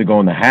 minutes left to go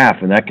in the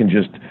half, and that can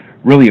just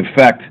really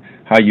affect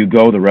how you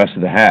go the rest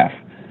of the half.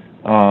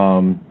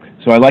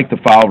 So I like the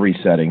foul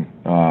resetting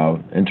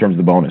in terms of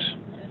the bonus.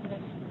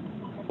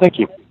 Thank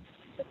you.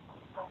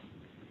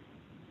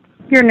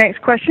 Your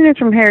next question is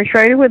from Harry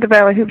Schrader with the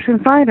Valley Hoops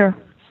Insider.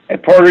 Hey,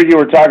 Porter, you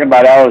were talking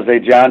about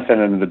Alizé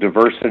Johnson and the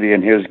diversity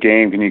in his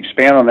game. Can you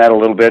expand on that a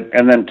little bit?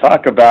 And then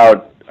talk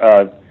about,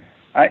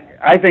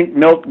 I think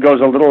Milt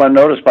goes a little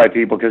unnoticed by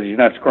people because he's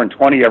not scoring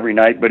 20 every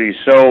night, but he's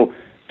so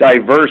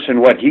diverse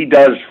in what he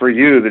does for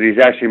you that he's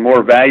actually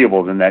more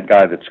valuable than that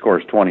guy that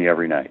scores 20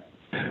 every night.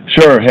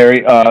 Sure,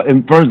 Harry.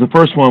 And first, the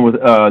first one with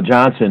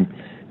Johnson,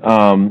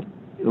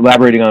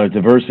 elaborating on his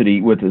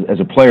diversity as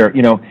a player,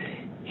 you know,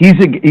 he's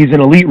an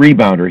elite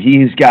rebounder.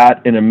 He's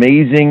got an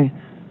amazing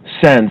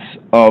sense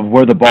of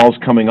where the ball's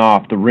coming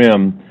off the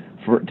rim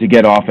to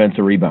get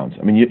offensive rebounds.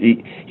 I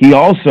mean, he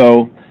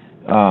also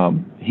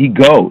he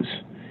goes.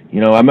 You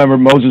know, I remember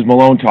Moses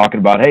Malone talking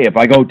about, hey, if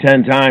I go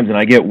 10 times and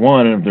I get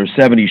one, and if there's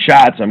 70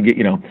 shots,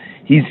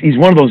 he's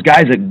one of those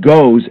guys that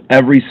goes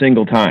every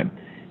single time.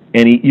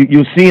 And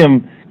you'll see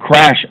him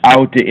crash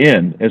out to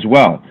in as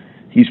well.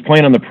 He's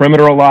playing on the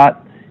perimeter a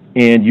lot,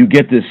 and you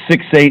get this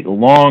 6'8",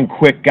 long,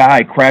 quick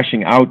guy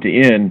crashing out to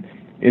in.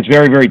 It's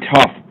very, very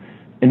tough.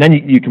 And then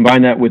you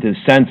combine that with his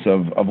sense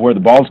of where the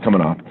ball's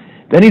coming off.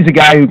 Then he's a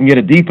guy who can get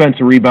a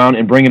defensive rebound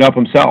and bring it up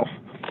himself.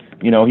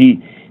 You know,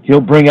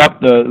 he'll bring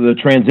up the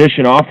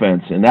transition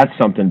offense, and that's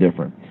something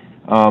different.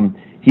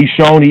 He's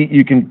shown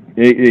it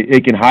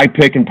can high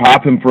pick and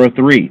pop him for a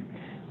three.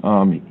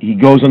 He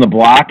goes on the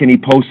block and he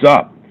posts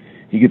up.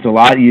 He gets a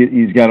lot.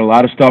 He's got a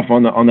lot of stuff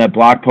on that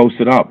block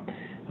posted up.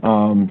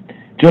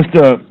 Just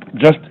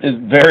is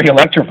very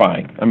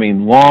electrifying. I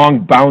mean,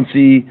 long,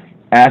 bouncy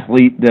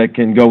athlete that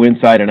can go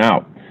inside and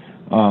out.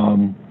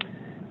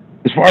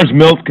 As far as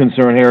Milt's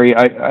concerned, Harry,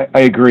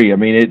 I agree. I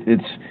mean,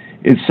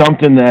 it's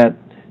something that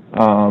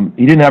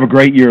he didn't have a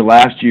great year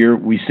last year.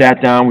 We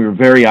sat down. We were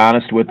very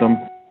honest with him.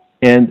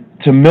 And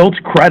to Milt's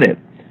credit,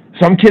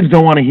 some kids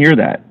don't want to hear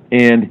that.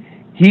 And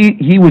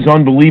he was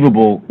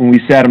unbelievable when we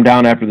sat him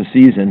down after the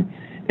season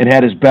and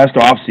had his best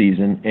off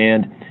season.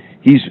 And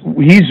he's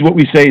what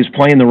we say is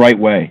playing the right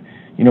way.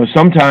 You know,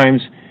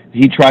 sometimes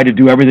he tried to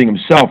do everything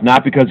himself,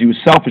 not because he was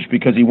selfish,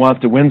 because he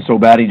wants to win so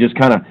bad. He just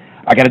kind of,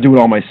 I got to do it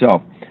all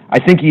myself. I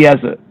think he has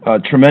a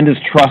tremendous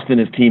trust in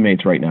his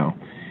teammates right now.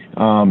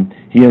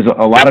 He has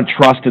a lot of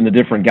trust in the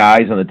different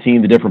guys on the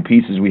team, the different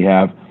pieces we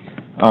have.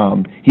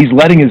 He's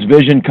letting his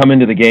vision come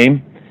into the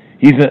game.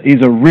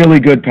 He's a really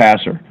good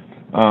passer.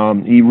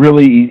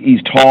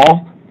 He's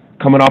tall,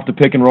 coming off the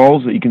pick and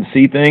rolls, that you can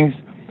see things.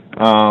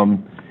 I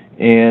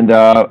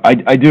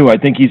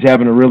think he's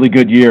having a really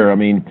good year. I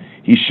mean,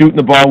 he's shooting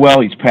the ball well.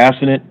 He's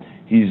passing it.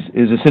 His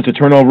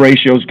assist-to-turnover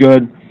ratio is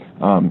good.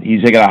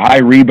 He's got a high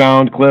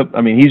rebound clip.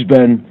 I mean, he's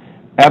been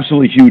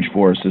absolutely huge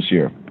for us this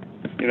year.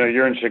 You know,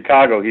 you're in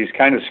Chicago. He's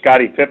kind of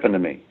Scottie Pippen to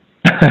me.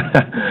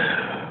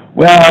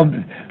 Well,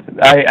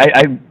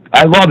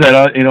 I love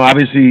that. You know,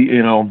 obviously,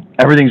 you know,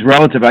 everything's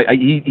relative.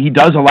 He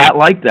does a lot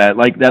like that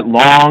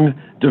long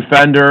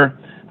defender.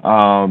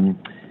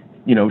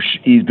 You know,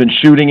 he's been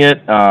shooting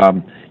it.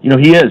 You know,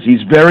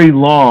 he's very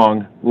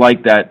long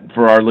like that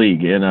for our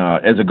league and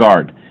as a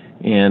guard.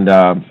 And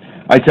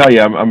I tell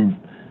you,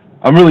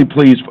 I'm really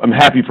pleased. I'm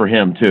happy for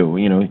him too.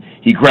 You know,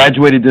 he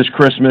graduated this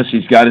Christmas.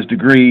 He's got his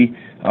degree.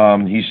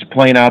 He's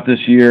playing out this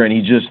year, and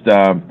he just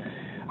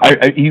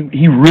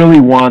he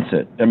really wants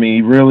it. I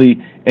mean,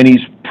 and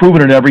he's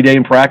proven it every day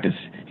in practice.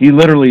 He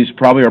literally is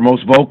probably our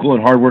most vocal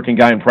and hardworking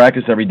guy in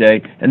practice every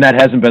day, and that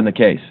hasn't been the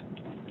case.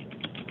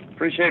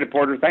 Appreciate it,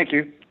 Porter. Thank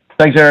you.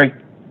 Thanks, Harry.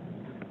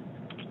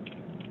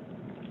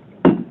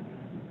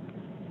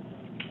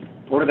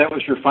 Porter, that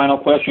was your final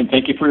question.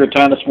 Thank you for your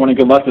time this morning.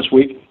 Good luck this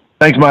week.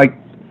 Thanks, Mike.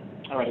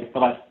 All right.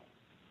 Bye-bye.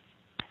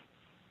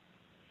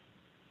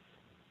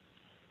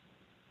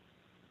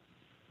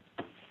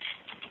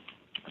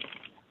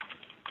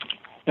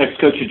 Next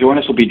coach to join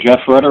us will be Jeff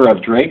Rudder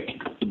of Drake.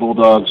 The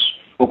Bulldogs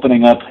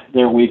opening up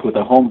their week with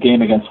a home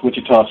game against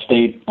Wichita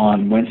State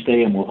on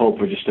Wednesday, and we'll hold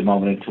for just a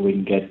moment until we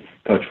can get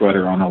Coach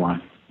Rudder on the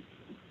line.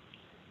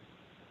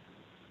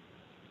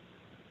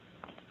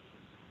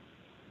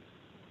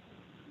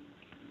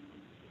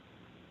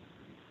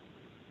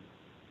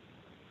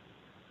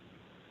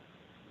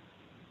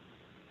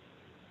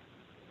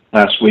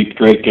 Last week,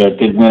 Drake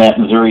did win at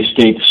Missouri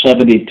State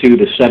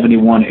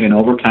 72-71 in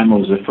overtime. It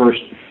was the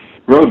first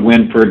road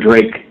win for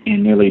Drake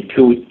in nearly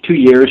two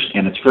years,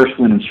 and its first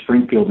win in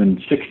Springfield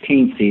in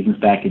 16 seasons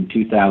back in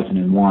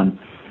 2001.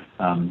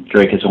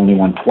 Drake has only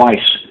won twice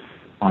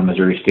on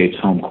Missouri State's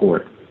home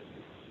court.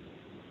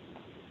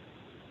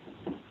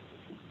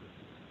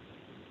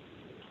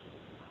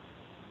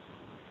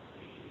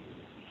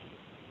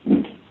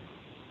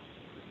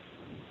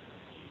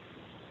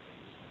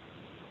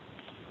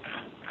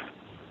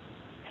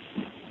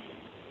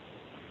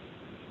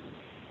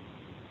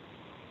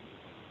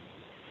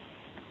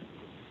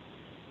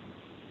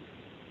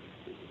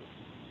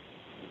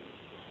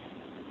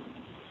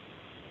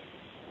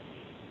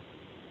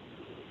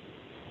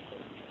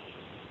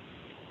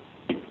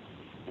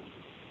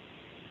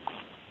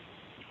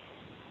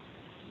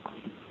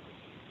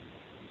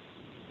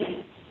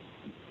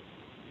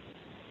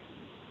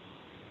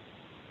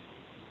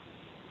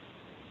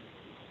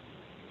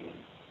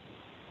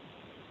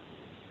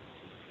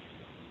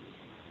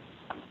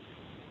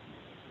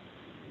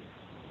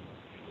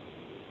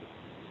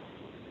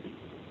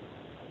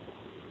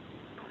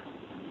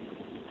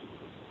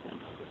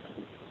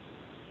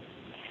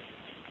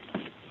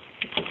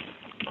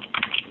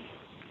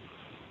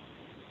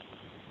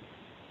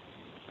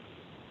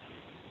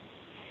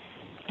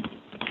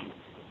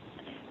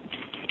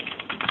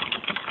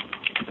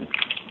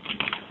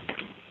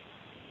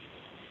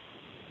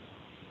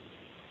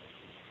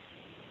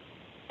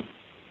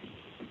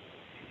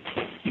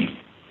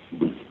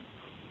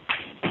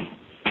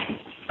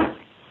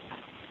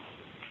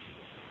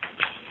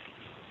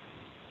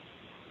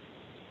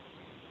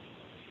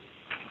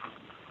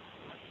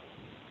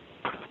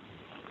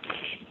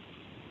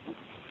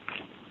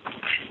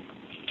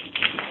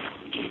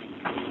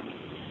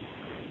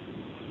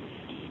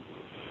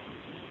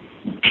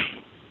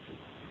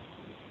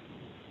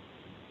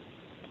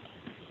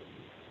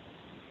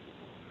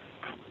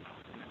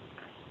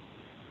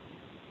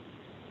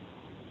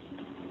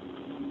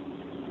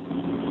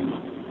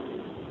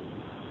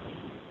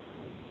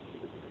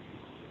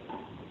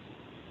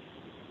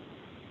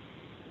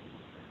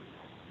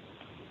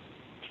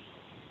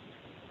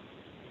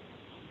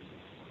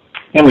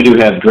 And we do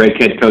have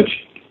Drake head coach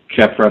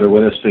Jeff Rudder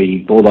with us. The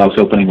Bulldogs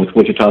opening with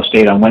Wichita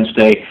State on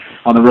Wednesday,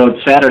 on the road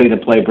Saturday to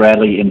play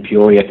Bradley in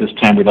Peoria. At this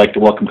time, we'd like to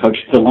welcome Coach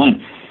to the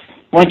line.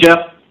 Morning, Jeff.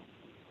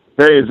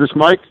 Hey, is this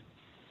Mike?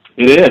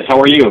 It is. How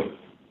are you?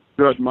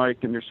 Good, Mike.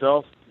 And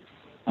yourself?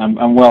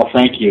 I'm well,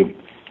 thank you.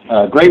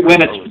 Great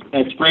win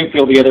at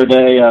Springfield the other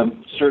day.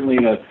 Certainly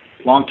a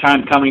long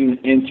time coming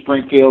in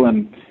Springfield,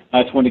 and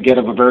nice one to get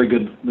of a very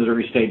good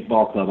Missouri State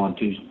ball club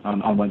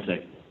on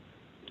Wednesday.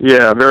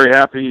 Yeah, very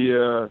happy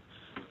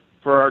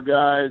for our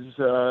guys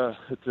that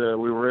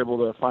we were able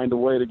to find a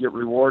way to get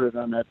rewarded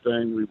on that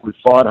thing. We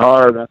fought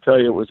hard. I tell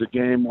you, it was a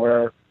game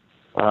where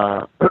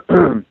I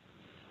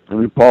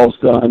mean, Paul's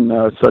done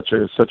such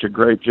a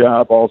great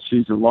job all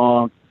season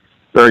long.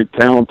 Very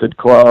talented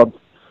club.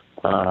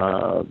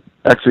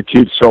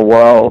 Execute so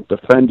well,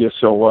 defend you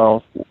so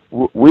well.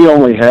 We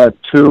only had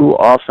 2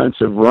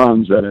 offensive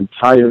runs that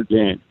entire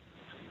game,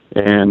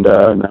 and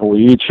now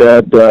we each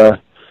had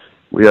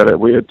we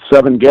had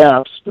 7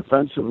 gaps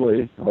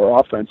defensively or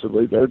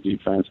offensively, their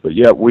defense, but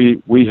yet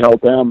we held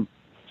them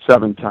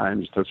 7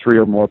 times to 3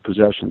 or more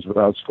possessions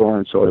without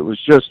scoring. So it was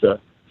just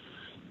a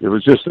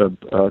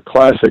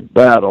classic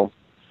battle.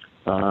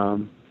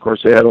 Of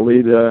course, they had a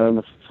lead in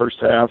the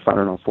first half,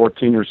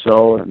 14 or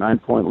so, and a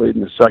 9-point lead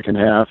in the second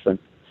half, and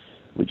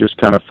we just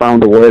kind of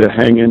found a way to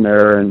hang in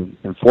there, and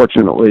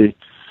fortunately,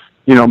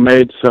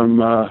 made some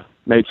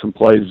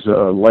plays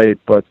late.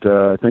 But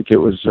I think it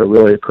was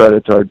really a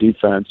credit to our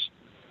defense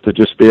to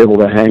just be able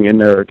to hang in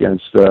there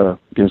against a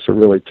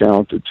really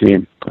talented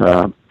team.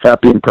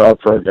 Happy and proud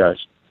for our guys.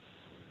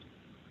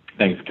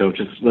 Thanks, Coach.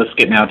 Let's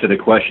get now to the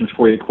questions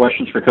for you.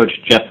 Questions for Coach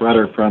Jeff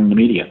Rudder from the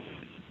media.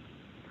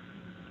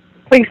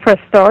 Please press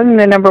star and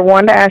the number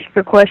 1 to ask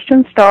your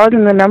question. Star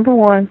and the number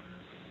 1.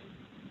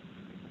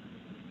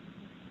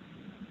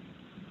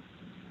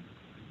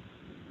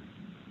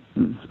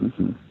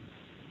 Mm-hmm.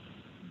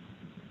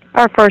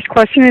 Our first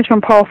question is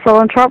from Paul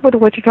Sullentrop with the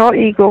Wichita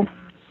Eagle.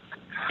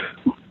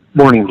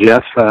 Morning,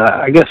 Jeff.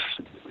 I guess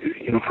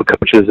for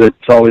coaches,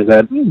 it's always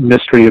that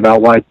mystery about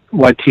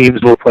why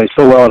teams will play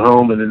so well at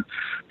home and then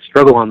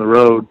struggle on the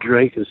road.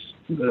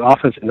 The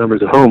offensive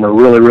numbers at home are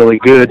really, really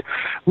good.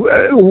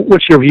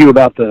 What's your view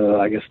about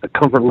the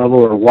comfort level,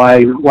 or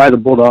why the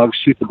Bulldogs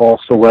shoot the ball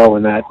so well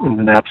in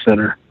the Knapp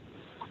Center?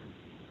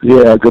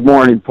 Yeah. Good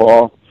morning,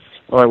 Paul.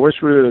 Well, I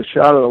wish we would have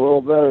shot it a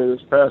little better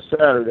this past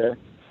Saturday,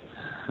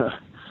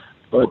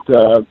 but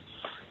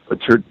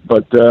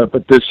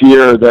this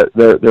year that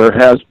there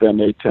has been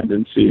a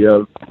tendency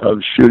of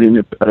shooting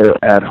it better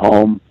at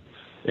home,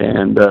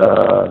 and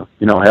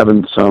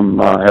having some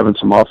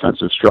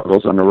offensive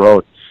struggles on the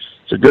road.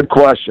 It's a good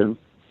question.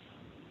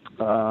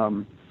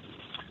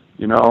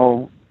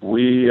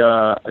 We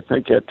I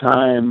think at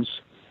times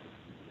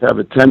have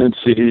a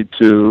tendency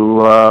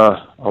to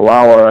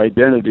allow our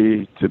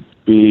identity to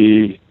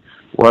be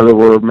whether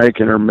we're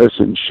making or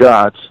missing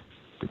shots,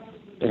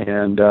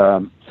 and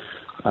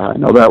I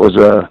know that was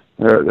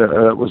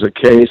there was a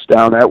case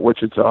down at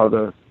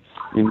Wichita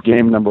in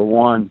game number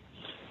 1.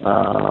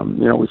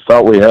 We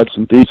felt we had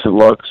some decent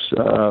looks,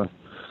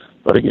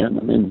 but again,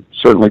 I mean,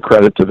 certainly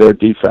credit to their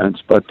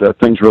defense. But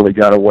things really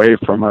got away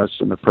from us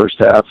in the first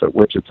half at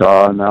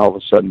Wichita, and now all of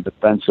a sudden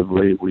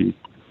defensively we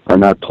are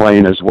not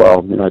playing as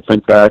well. I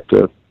think back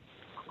to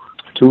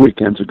 2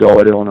 weekends ago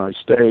at Illinois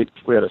State,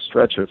 we had a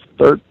stretch of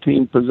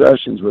 13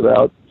 possessions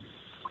without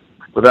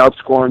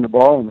scoring the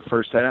ball in the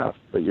first half,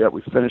 but yet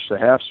we finished the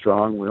half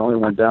strong. We only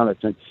went down, I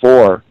think,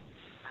 4,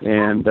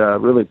 and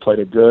really played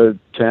a good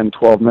 10,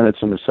 12 minutes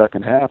in the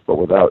second half, but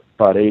without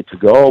about 8 to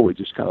go, we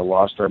just kind of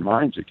lost our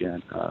minds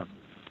again. A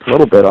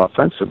little bit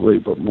offensively,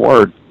 but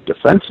more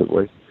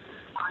defensively.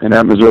 And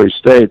at Missouri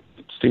State,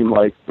 it seemed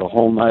like the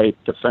whole night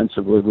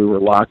defensively we were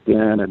locked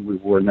in, and we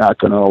were not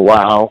going to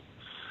allow,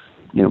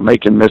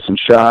 making missing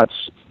shots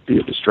be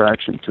a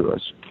distraction to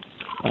us.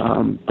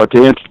 But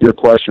to answer your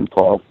question,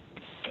 Paul,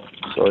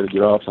 sorry to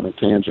get off on a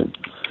tangent.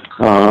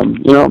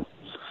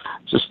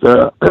 Just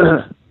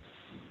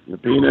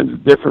being in a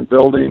different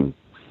building.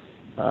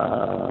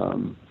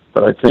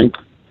 But I think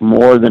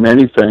more than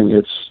anything,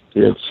 it's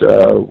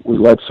we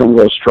let some of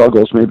those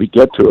struggles maybe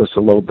get to us a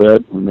little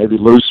bit. We maybe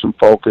lose some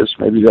focus.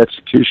 Maybe the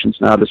execution's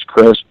not as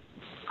crisp.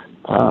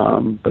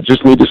 But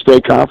just need to stay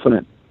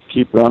confident.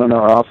 Keep running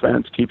our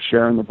offense. Keep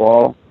sharing the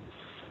ball.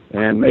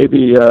 And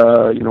maybe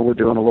we're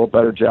doing a little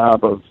better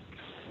job of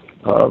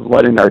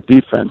letting our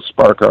defense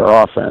spark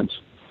our offense,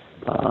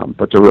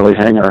 but to really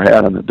hang our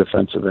hat on the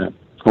defensive end.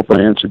 Hope I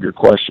answered your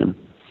question.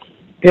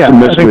 Yeah,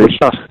 I think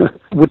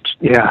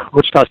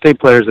Wichita State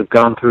players have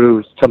gone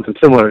through something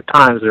similar at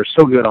times. They're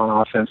so good on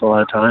offense a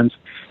lot of times.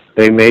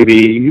 They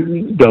maybe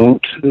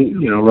don't,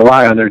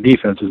 rely on their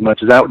defense as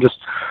much. Is that just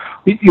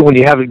when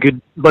you have a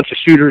good bunch of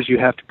shooters, you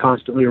have to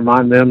constantly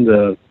remind them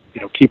to,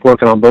 keep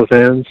working on both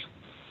ends?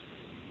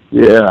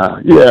 Yeah,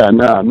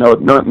 no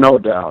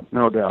doubt.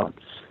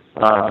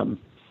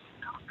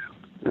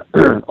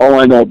 All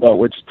I know about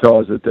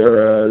Wichita is that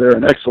they're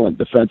an excellent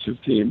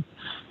defensive team,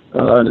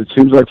 and it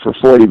seems like for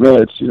 40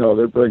 minutes,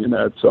 they're bringing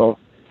that. So,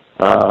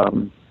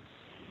 no,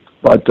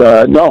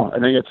 I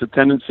think it's a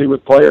tendency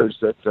with players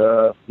that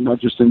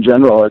just in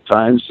general at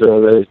times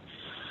they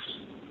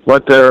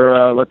let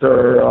their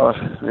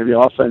maybe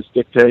offense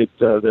dictate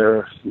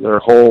their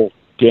whole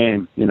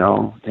game,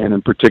 and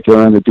in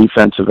particular on the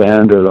defensive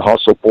end or the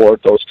hustle board,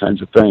 those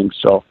kinds of things.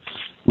 So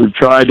we've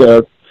tried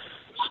to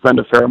spend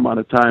a fair amount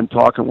of time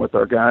talking with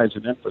our guys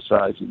and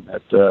emphasizing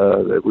that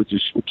we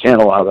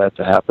can't allow that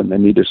to happen. They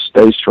need to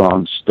stay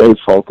strong, stay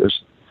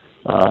focused,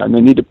 and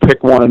they need to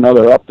pick one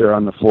another up there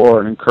on the floor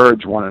and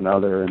encourage one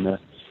another and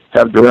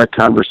have direct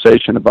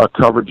conversation about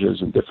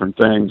coverages and different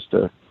things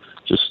to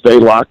just stay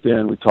locked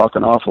in. We talk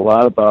an awful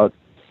lot about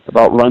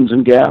runs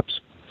and gaps,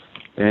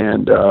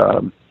 and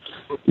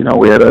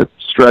we had a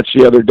stretch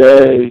the other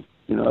day.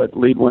 The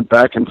lead went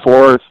back and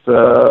forth,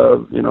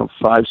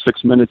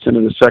 5-6 minutes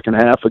into the second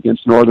half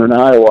against Northern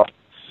Iowa.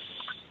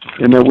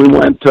 And then we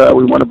went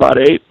about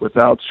 8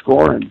 without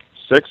scoring.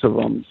 6 of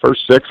them,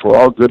 first 6 were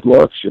all good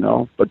looks,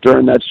 But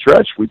during that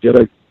stretch, we did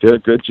a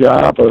good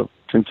job of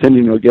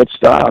continuing to get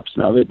stops.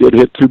 Now, they did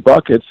hit 2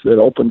 buckets that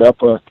opened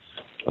up a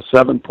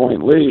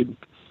 7-point lead.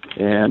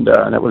 And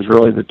that was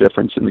really the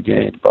difference in the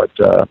game. But,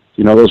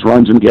 those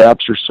runs and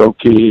gaps are so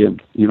key.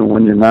 And,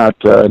 when you're not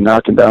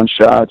knocking down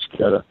shots, you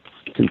got to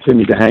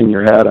continue to hang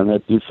your hat on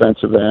that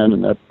defensive end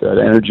and that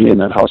energy and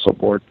that hustle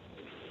board.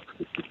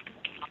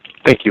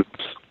 Thank you.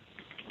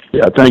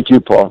 Yeah, thank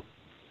you, Paul.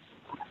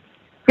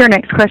 Your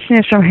next question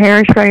is from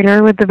Harry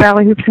Schrader with the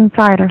Valley Hoops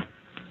Insider.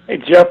 Hey,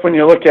 Jeff, when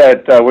you look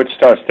at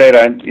Wichita State,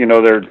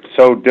 they're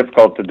so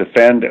difficult to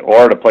defend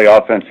or to play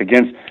offense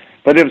against.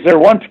 But is there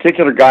one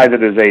particular guy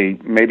that is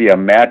maybe a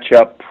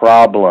matchup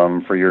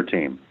problem for your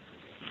team?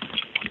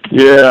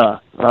 Yeah,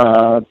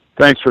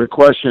 thanks for the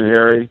question,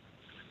 Harry.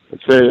 I'd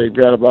say they've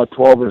got about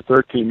 12 or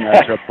 13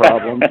 matchup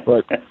problems,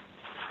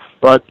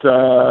 but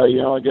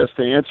I guess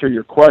to answer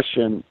your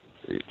question,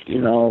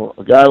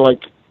 a guy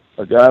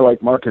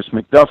like Marcus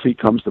McDuffie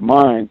comes to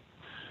mind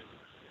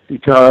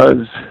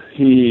because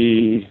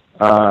he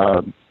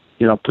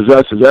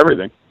possesses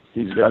everything.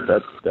 He's got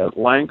that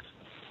length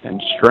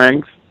and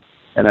strength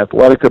and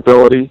athletic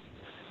ability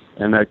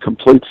and that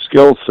complete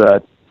skill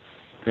set,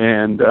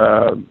 and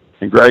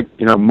Greg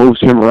moves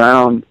him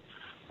around.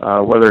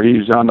 Whether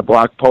he's on the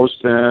block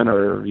post end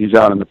or he's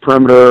out on the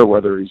perimeter,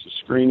 whether he's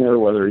a screener,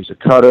 whether he's a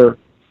cutter,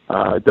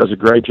 does a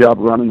great job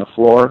running the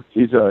floor.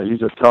 He's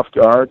a tough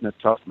guard and a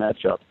tough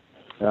matchup.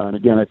 And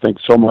again, I think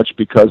so much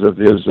because of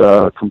his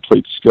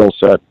complete skill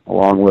set,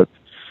 along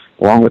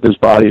with his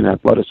body and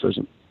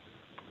athleticism.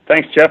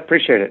 Thanks, Jeff.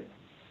 Appreciate it.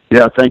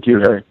 Yeah, thank you,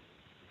 Harry.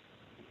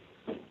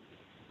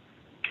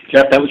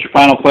 Jeff, that was your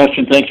final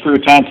question. Thanks for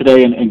your time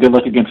today, and good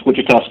luck against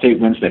Wichita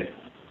State Wednesday.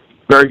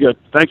 Very good.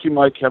 Thank you,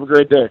 Mike. Have a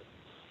great day.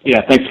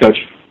 Yeah, thanks, Coach.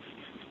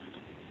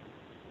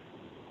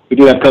 We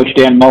do have Coach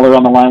Dan Muller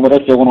on the line with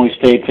us. Illinois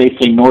State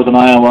facing Northern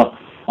Iowa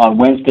on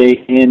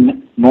Wednesday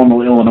in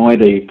Normal, Illinois.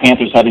 The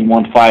Panthers having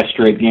won 5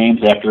 straight games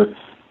after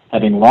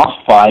having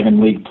lost 5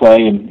 in league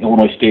play, and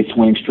Illinois State's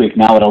winning streak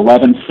now at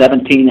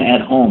 11-17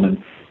 at home.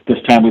 And this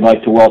time we'd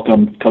like to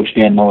welcome Coach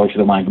Dan Muller to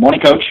the line. Good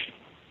morning, Coach.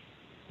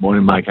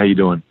 Morning, Mike. How you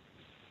doing?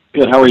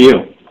 Good. How are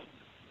you?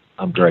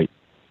 I'm great.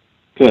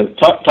 Good.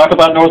 Talk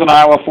about Northern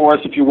Iowa for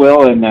us, if you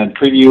will, and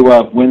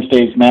preview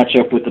Wednesday's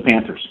matchup with the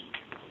Panthers.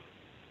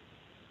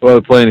 Well,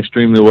 they're playing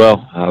extremely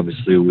well.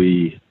 Obviously,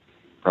 we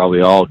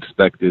probably all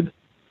expected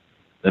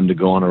them to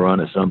go on a run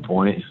at some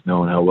point,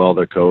 knowing how well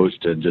they're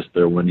coached and just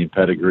their winning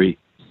pedigree.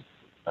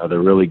 They're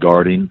really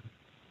guarding.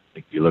 I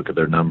think if you look at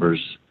their numbers,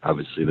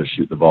 obviously they're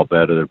shooting the ball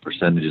better. Their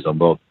percentages on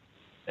both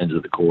ends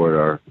of the court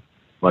are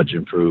much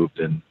improved,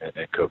 and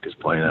Cook is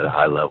playing at a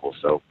high level.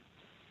 So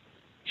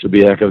should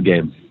be a heck of a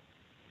game.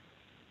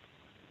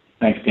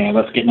 Thanks, Dan.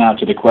 Let's get now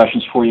to the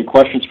questions for you.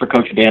 Questions for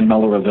Coach Dan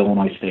Muller of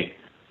Illinois State.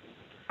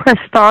 Press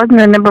star and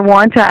the number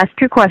 1 to ask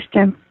your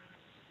question.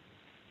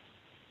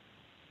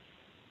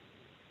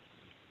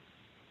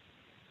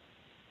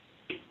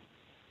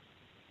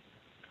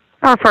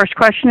 Our first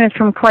question is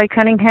from Clay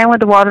Cunningham with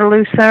the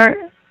Waterloo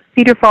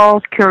Cedar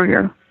Falls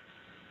Courier.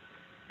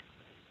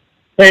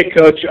 Hey,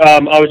 Coach. I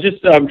was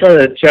just trying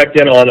to check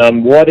in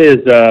on what is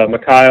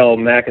Mikhail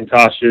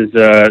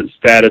McIntosh's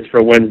status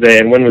for Wednesday,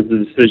 and when was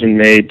the decision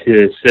made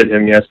to sit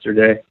him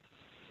yesterday?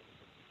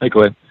 Hey,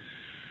 Clay.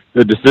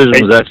 The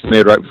decision was actually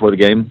made right before the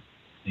game.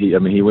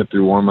 He went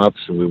through warm-ups,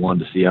 and we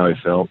wanted to see how he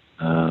felt.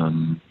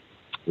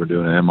 We're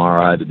doing an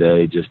MRI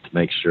today just to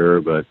make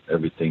sure, but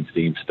everything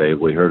seems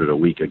stable. We heard it a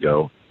week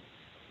ago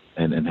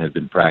and had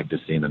been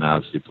practicing and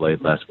obviously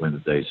played last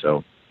Wednesday.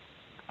 So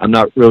I'm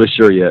not really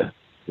sure yet.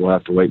 We'll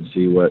have to wait and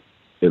see what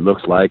it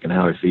looks like and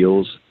how he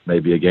feels.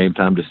 Maybe a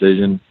game-time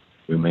decision.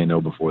 We may know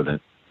before then.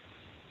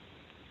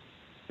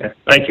 Okay.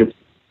 Thank you.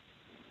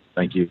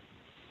 Thank you.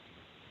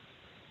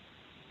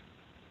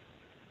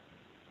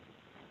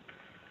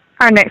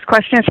 Our next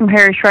question is from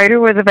Harry Schrader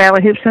with the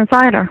Valley Hoops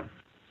Insider.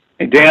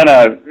 Hey, Dan,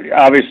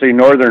 obviously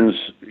Northern's,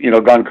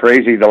 gone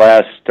crazy the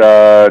last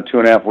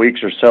 2.5 weeks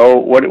or so.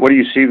 What do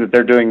you see that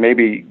they're doing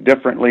maybe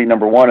differently,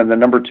 number one? And then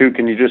number two,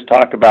 can you just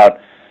talk about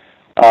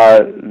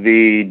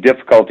the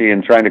difficulty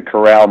in trying to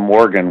corral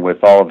Morgan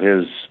with all of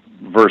his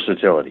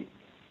versatility?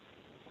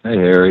 Hey,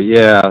 Harry.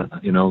 Yeah,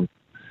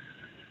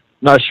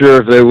 not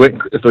sure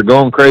if they're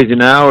going crazy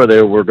now or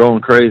they were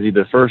going crazy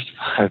the first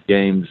 5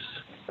 games.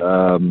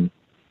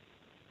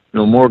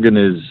 Morgan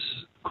is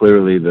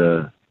clearly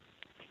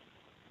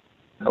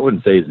I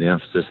wouldn't say he's the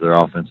emphasis of their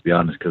offense, to be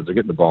honest, because they're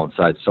getting the ball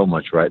inside so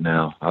much right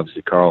now.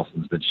 Obviously,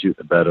 Carlson's been shooting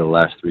it better the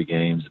last 3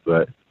 games,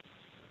 but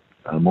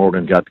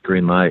Morgan got the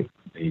green light.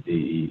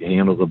 He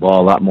handles the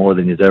ball a lot more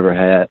than he ever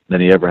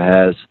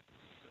has.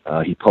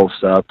 He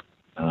posts up.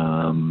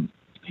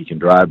 He can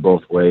drive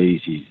both ways.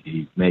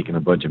 He's making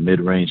a bunch of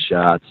mid-range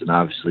shots, and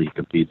obviously he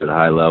competes at a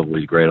high level.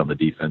 He's great on the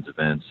defensive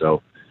end.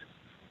 So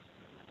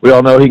we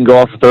all know he can go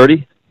off for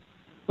 30.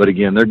 But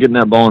again, they're getting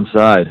that ball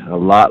inside a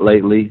lot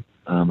lately.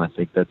 I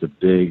think that's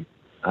I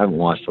haven't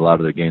watched a lot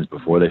of their games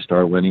before they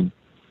start winning.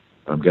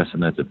 I'm guessing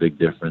that's a big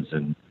difference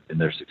in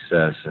their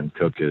success, and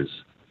Cook is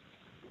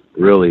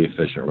really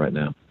efficient right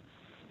now.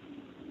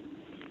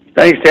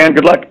 Thanks, Dan.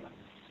 Good luck.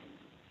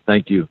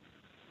 Thank you.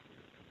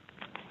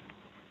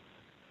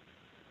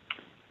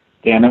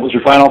 Dan, that was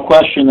your final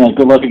question.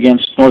 Good luck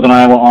against Northern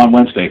Iowa on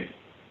Wednesday.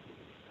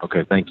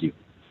 Okay, thank you.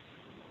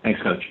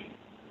 Thanks, Coach.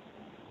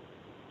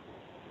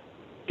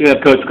 We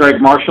have Coach Greg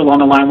Marshall on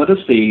the line with us.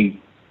 The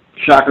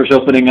Shockers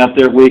opening up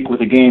their week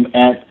with a game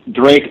at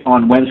Drake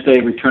on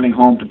Wednesday, returning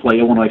home to play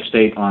Illinois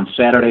State on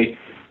Saturday.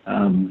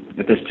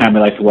 At this time,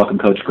 we'd like to welcome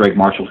Coach Greg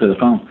Marshall to the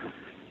phone.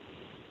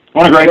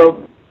 Morning, Greg.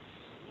 Hello.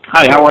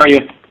 Hi, how are you?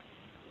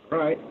 All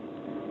right.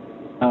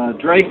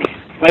 Drake,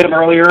 played him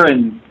earlier,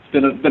 and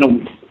it's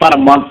been about a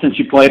month since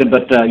you played him,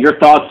 but your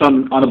thoughts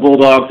on the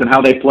Bulldogs and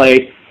how they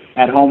play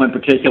at home in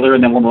particular,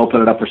 and then we'll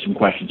open it up for some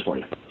questions for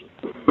you.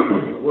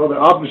 Well,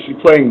 they're obviously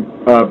playing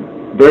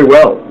very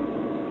well.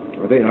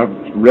 I think I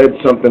read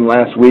something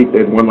last week.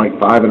 They'd won like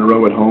 5 in a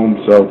row at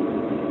home, so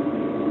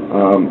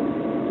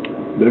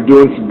they're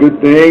doing some good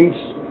things.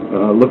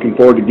 Looking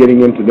forward to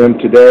getting into them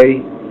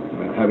today.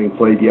 Having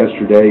played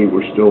yesterday,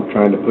 we're still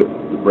trying to put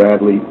the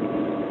Bradley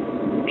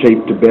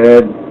tape to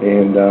bed,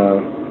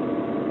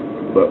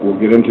 but we'll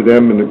get into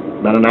them in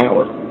about an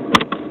hour.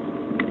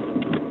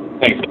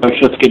 Thanks, Coach.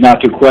 Let's get now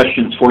to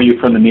questions for you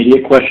from the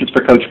media. Questions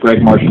for Coach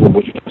Greg Marshall of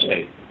Wichita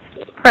State.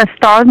 Press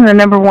star and the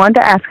number 1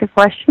 to ask a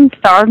question.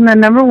 Star and the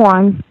number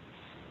 1.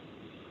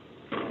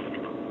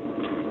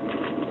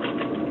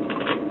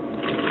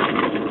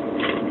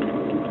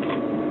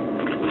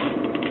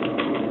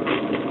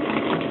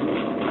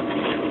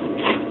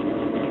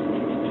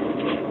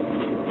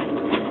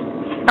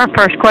 Our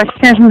first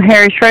question is from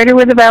Harry Schrader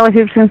with the Valley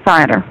Hoops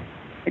Insider.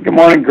 Good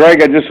morning,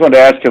 Greg. I just wanted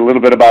to ask you a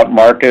little bit about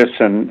Marcus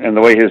and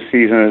the way his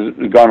season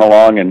has gone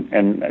along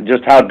and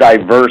just how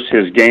diverse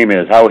his game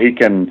is, how he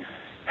can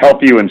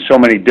help you in so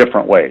many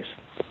different ways.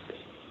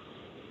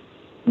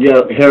 Yeah,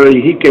 Harry,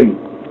 he can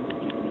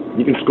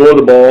score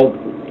the ball.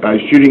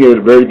 He's shooting at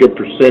a very good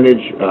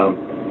percentage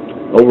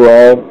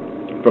overall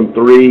from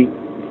 3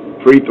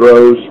 free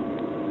throws.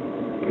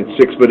 At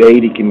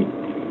 6'8", he can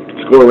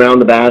score around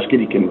the basket.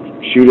 He can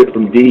shoot it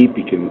from deep.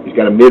 He's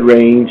got a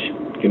mid-range.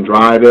 He can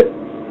drive it.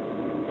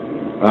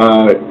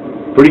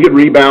 Pretty good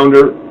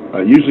rebounder,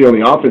 usually on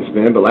the offensive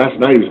end, but last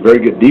night he was a very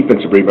good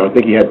defensive rebounder. I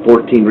think he had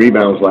 14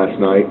 rebounds last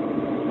night.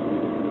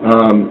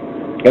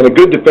 And a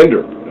good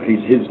defender.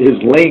 His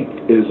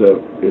length is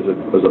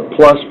a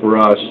plus for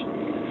us.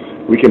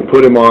 We can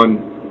put him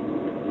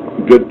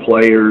on good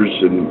players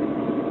and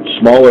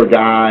smaller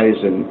guys,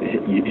 and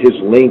his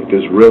length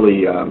is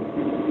really,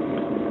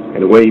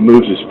 and the way he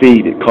moves his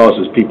feet, it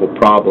causes people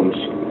problems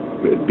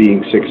with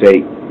being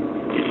 6'8".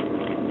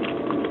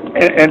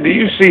 And do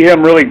you see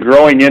him really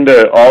growing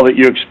into all that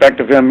you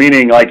expect of him?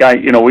 Meaning, like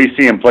we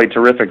see him play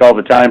terrific all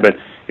the time, but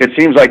it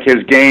seems like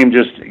his game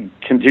just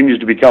continues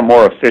to become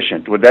more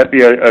efficient. Would that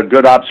be a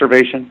good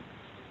observation?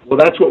 Well,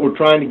 that's what we're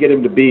trying to get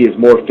him to be, is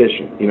more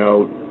efficient.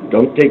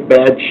 Don't take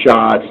bad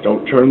shots.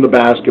 Don't turn the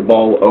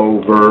basketball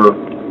over.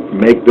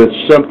 Make the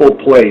simple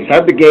plays.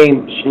 Have the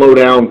game slow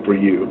down for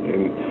you.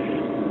 And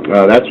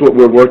that's what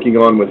we're working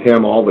on with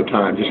him all the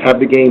time. Just have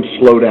the game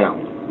slow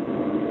down.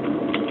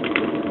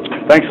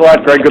 Thanks a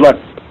lot, Greg. Good luck.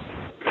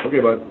 Okay,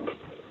 bud.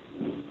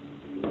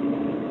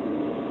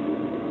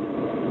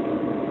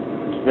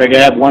 Greg, I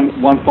have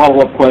one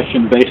follow-up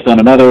question based on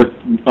another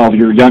of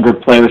your younger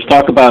players.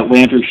 Talk about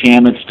Landry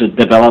Shamit's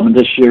development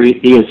this year.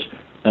 He is,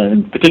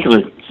 in particular,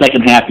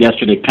 second half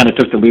yesterday, kind of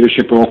took the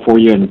leadership role for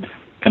you and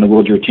kind of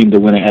willed your team to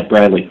win it at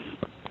Bradley.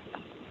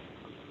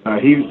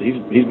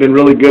 He's been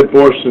really good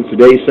for us since the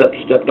day he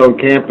stepped on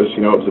campus.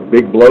 It was a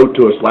big blow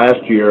to us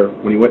last year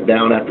when he went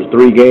down after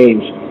 3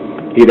 games.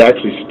 He had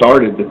actually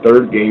started the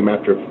 3rd game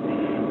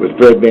with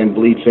Fred Van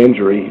Vliet's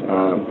injury.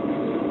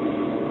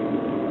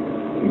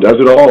 He does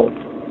it all.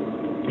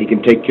 He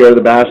can take care of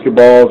the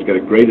basketball. He's got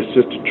a great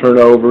assist to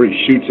turnover. He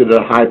shoots it at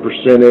a high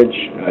percentage.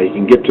 He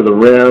can get to the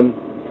rim.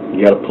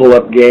 He got a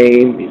pull-up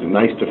game. He's a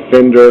nice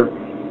defender.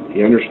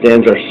 He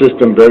understands our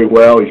system very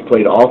well. He's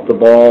played off the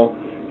ball.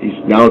 He's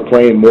now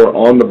playing more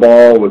on the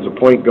ball as a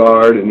point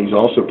guard, and he's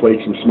also played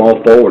some small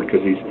forward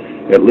because he's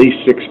at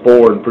least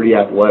 6'4" and pretty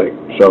athletic.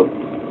 So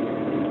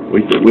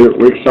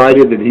we're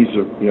excited that he's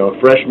a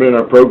freshman in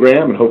our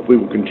program, and hopefully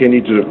will continue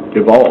to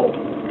evolve.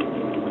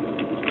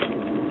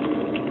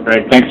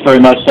 Great. Thanks very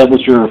much. That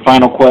was your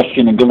final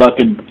question, and good luck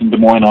in Des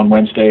Moines on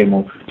Wednesday, and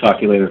we'll talk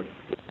to you later.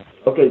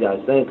 Okay, guys.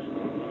 Thanks.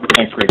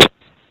 Thanks, Greg.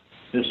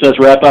 This does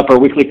wrap up our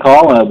weekly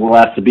call. We'll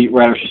ask the beat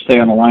writers to stay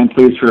on the line,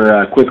 please, for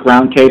a quick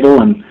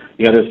roundtable, and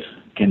the others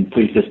can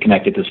please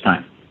disconnect at this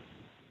time.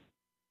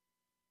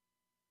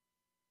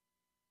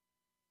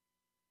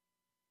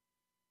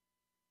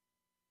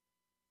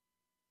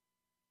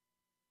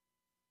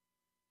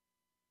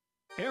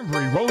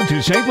 Every road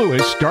to St.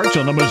 Louis starts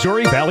on the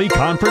Missouri Valley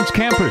Conference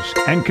campus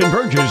and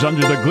converges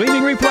under the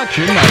gleaming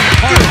reflection of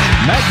Arch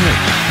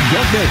Madness.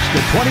 Don't miss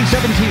the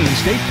 2017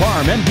 State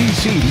Farm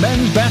MVC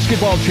Men's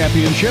Basketball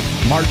Championship,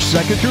 March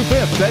 2nd through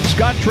 5th at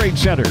Scott Trade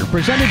Center,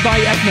 presented by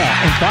Aetna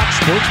and Fox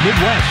Sports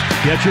Midwest.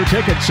 Get your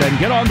tickets and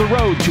get on the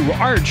road to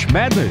Arch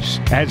Madness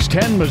as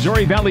 10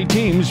 Missouri Valley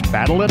teams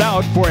battle it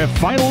out for a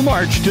final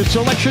march to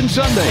Selection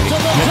Sunday.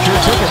 Get your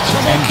tickets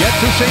and get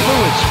to St.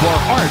 Louis for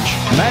Arch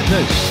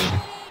Madness.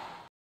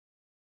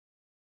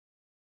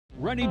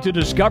 Ready to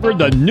discover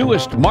the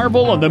newest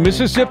marvel on the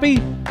Mississippi?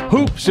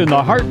 Hoops in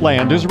the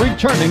Heartland is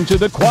returning to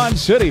the Quad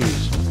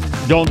Cities.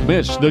 Don't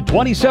miss the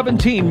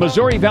 2017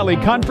 Missouri Valley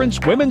Conference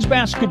Women's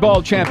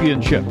Basketball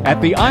Championship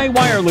at the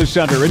iWireless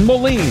Center in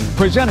Moline,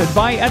 presented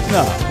by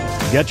Aetna.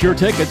 Get your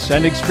tickets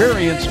and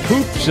experience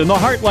Hoops in the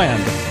Heartland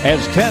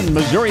as 10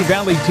 Missouri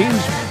Valley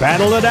teams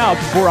battle it out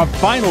for a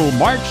final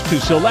march to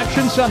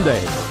Selection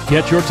Sunday.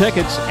 Get your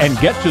tickets and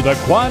get to the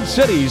Quad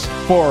Cities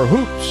for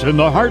Hoops in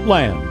the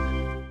Heartland.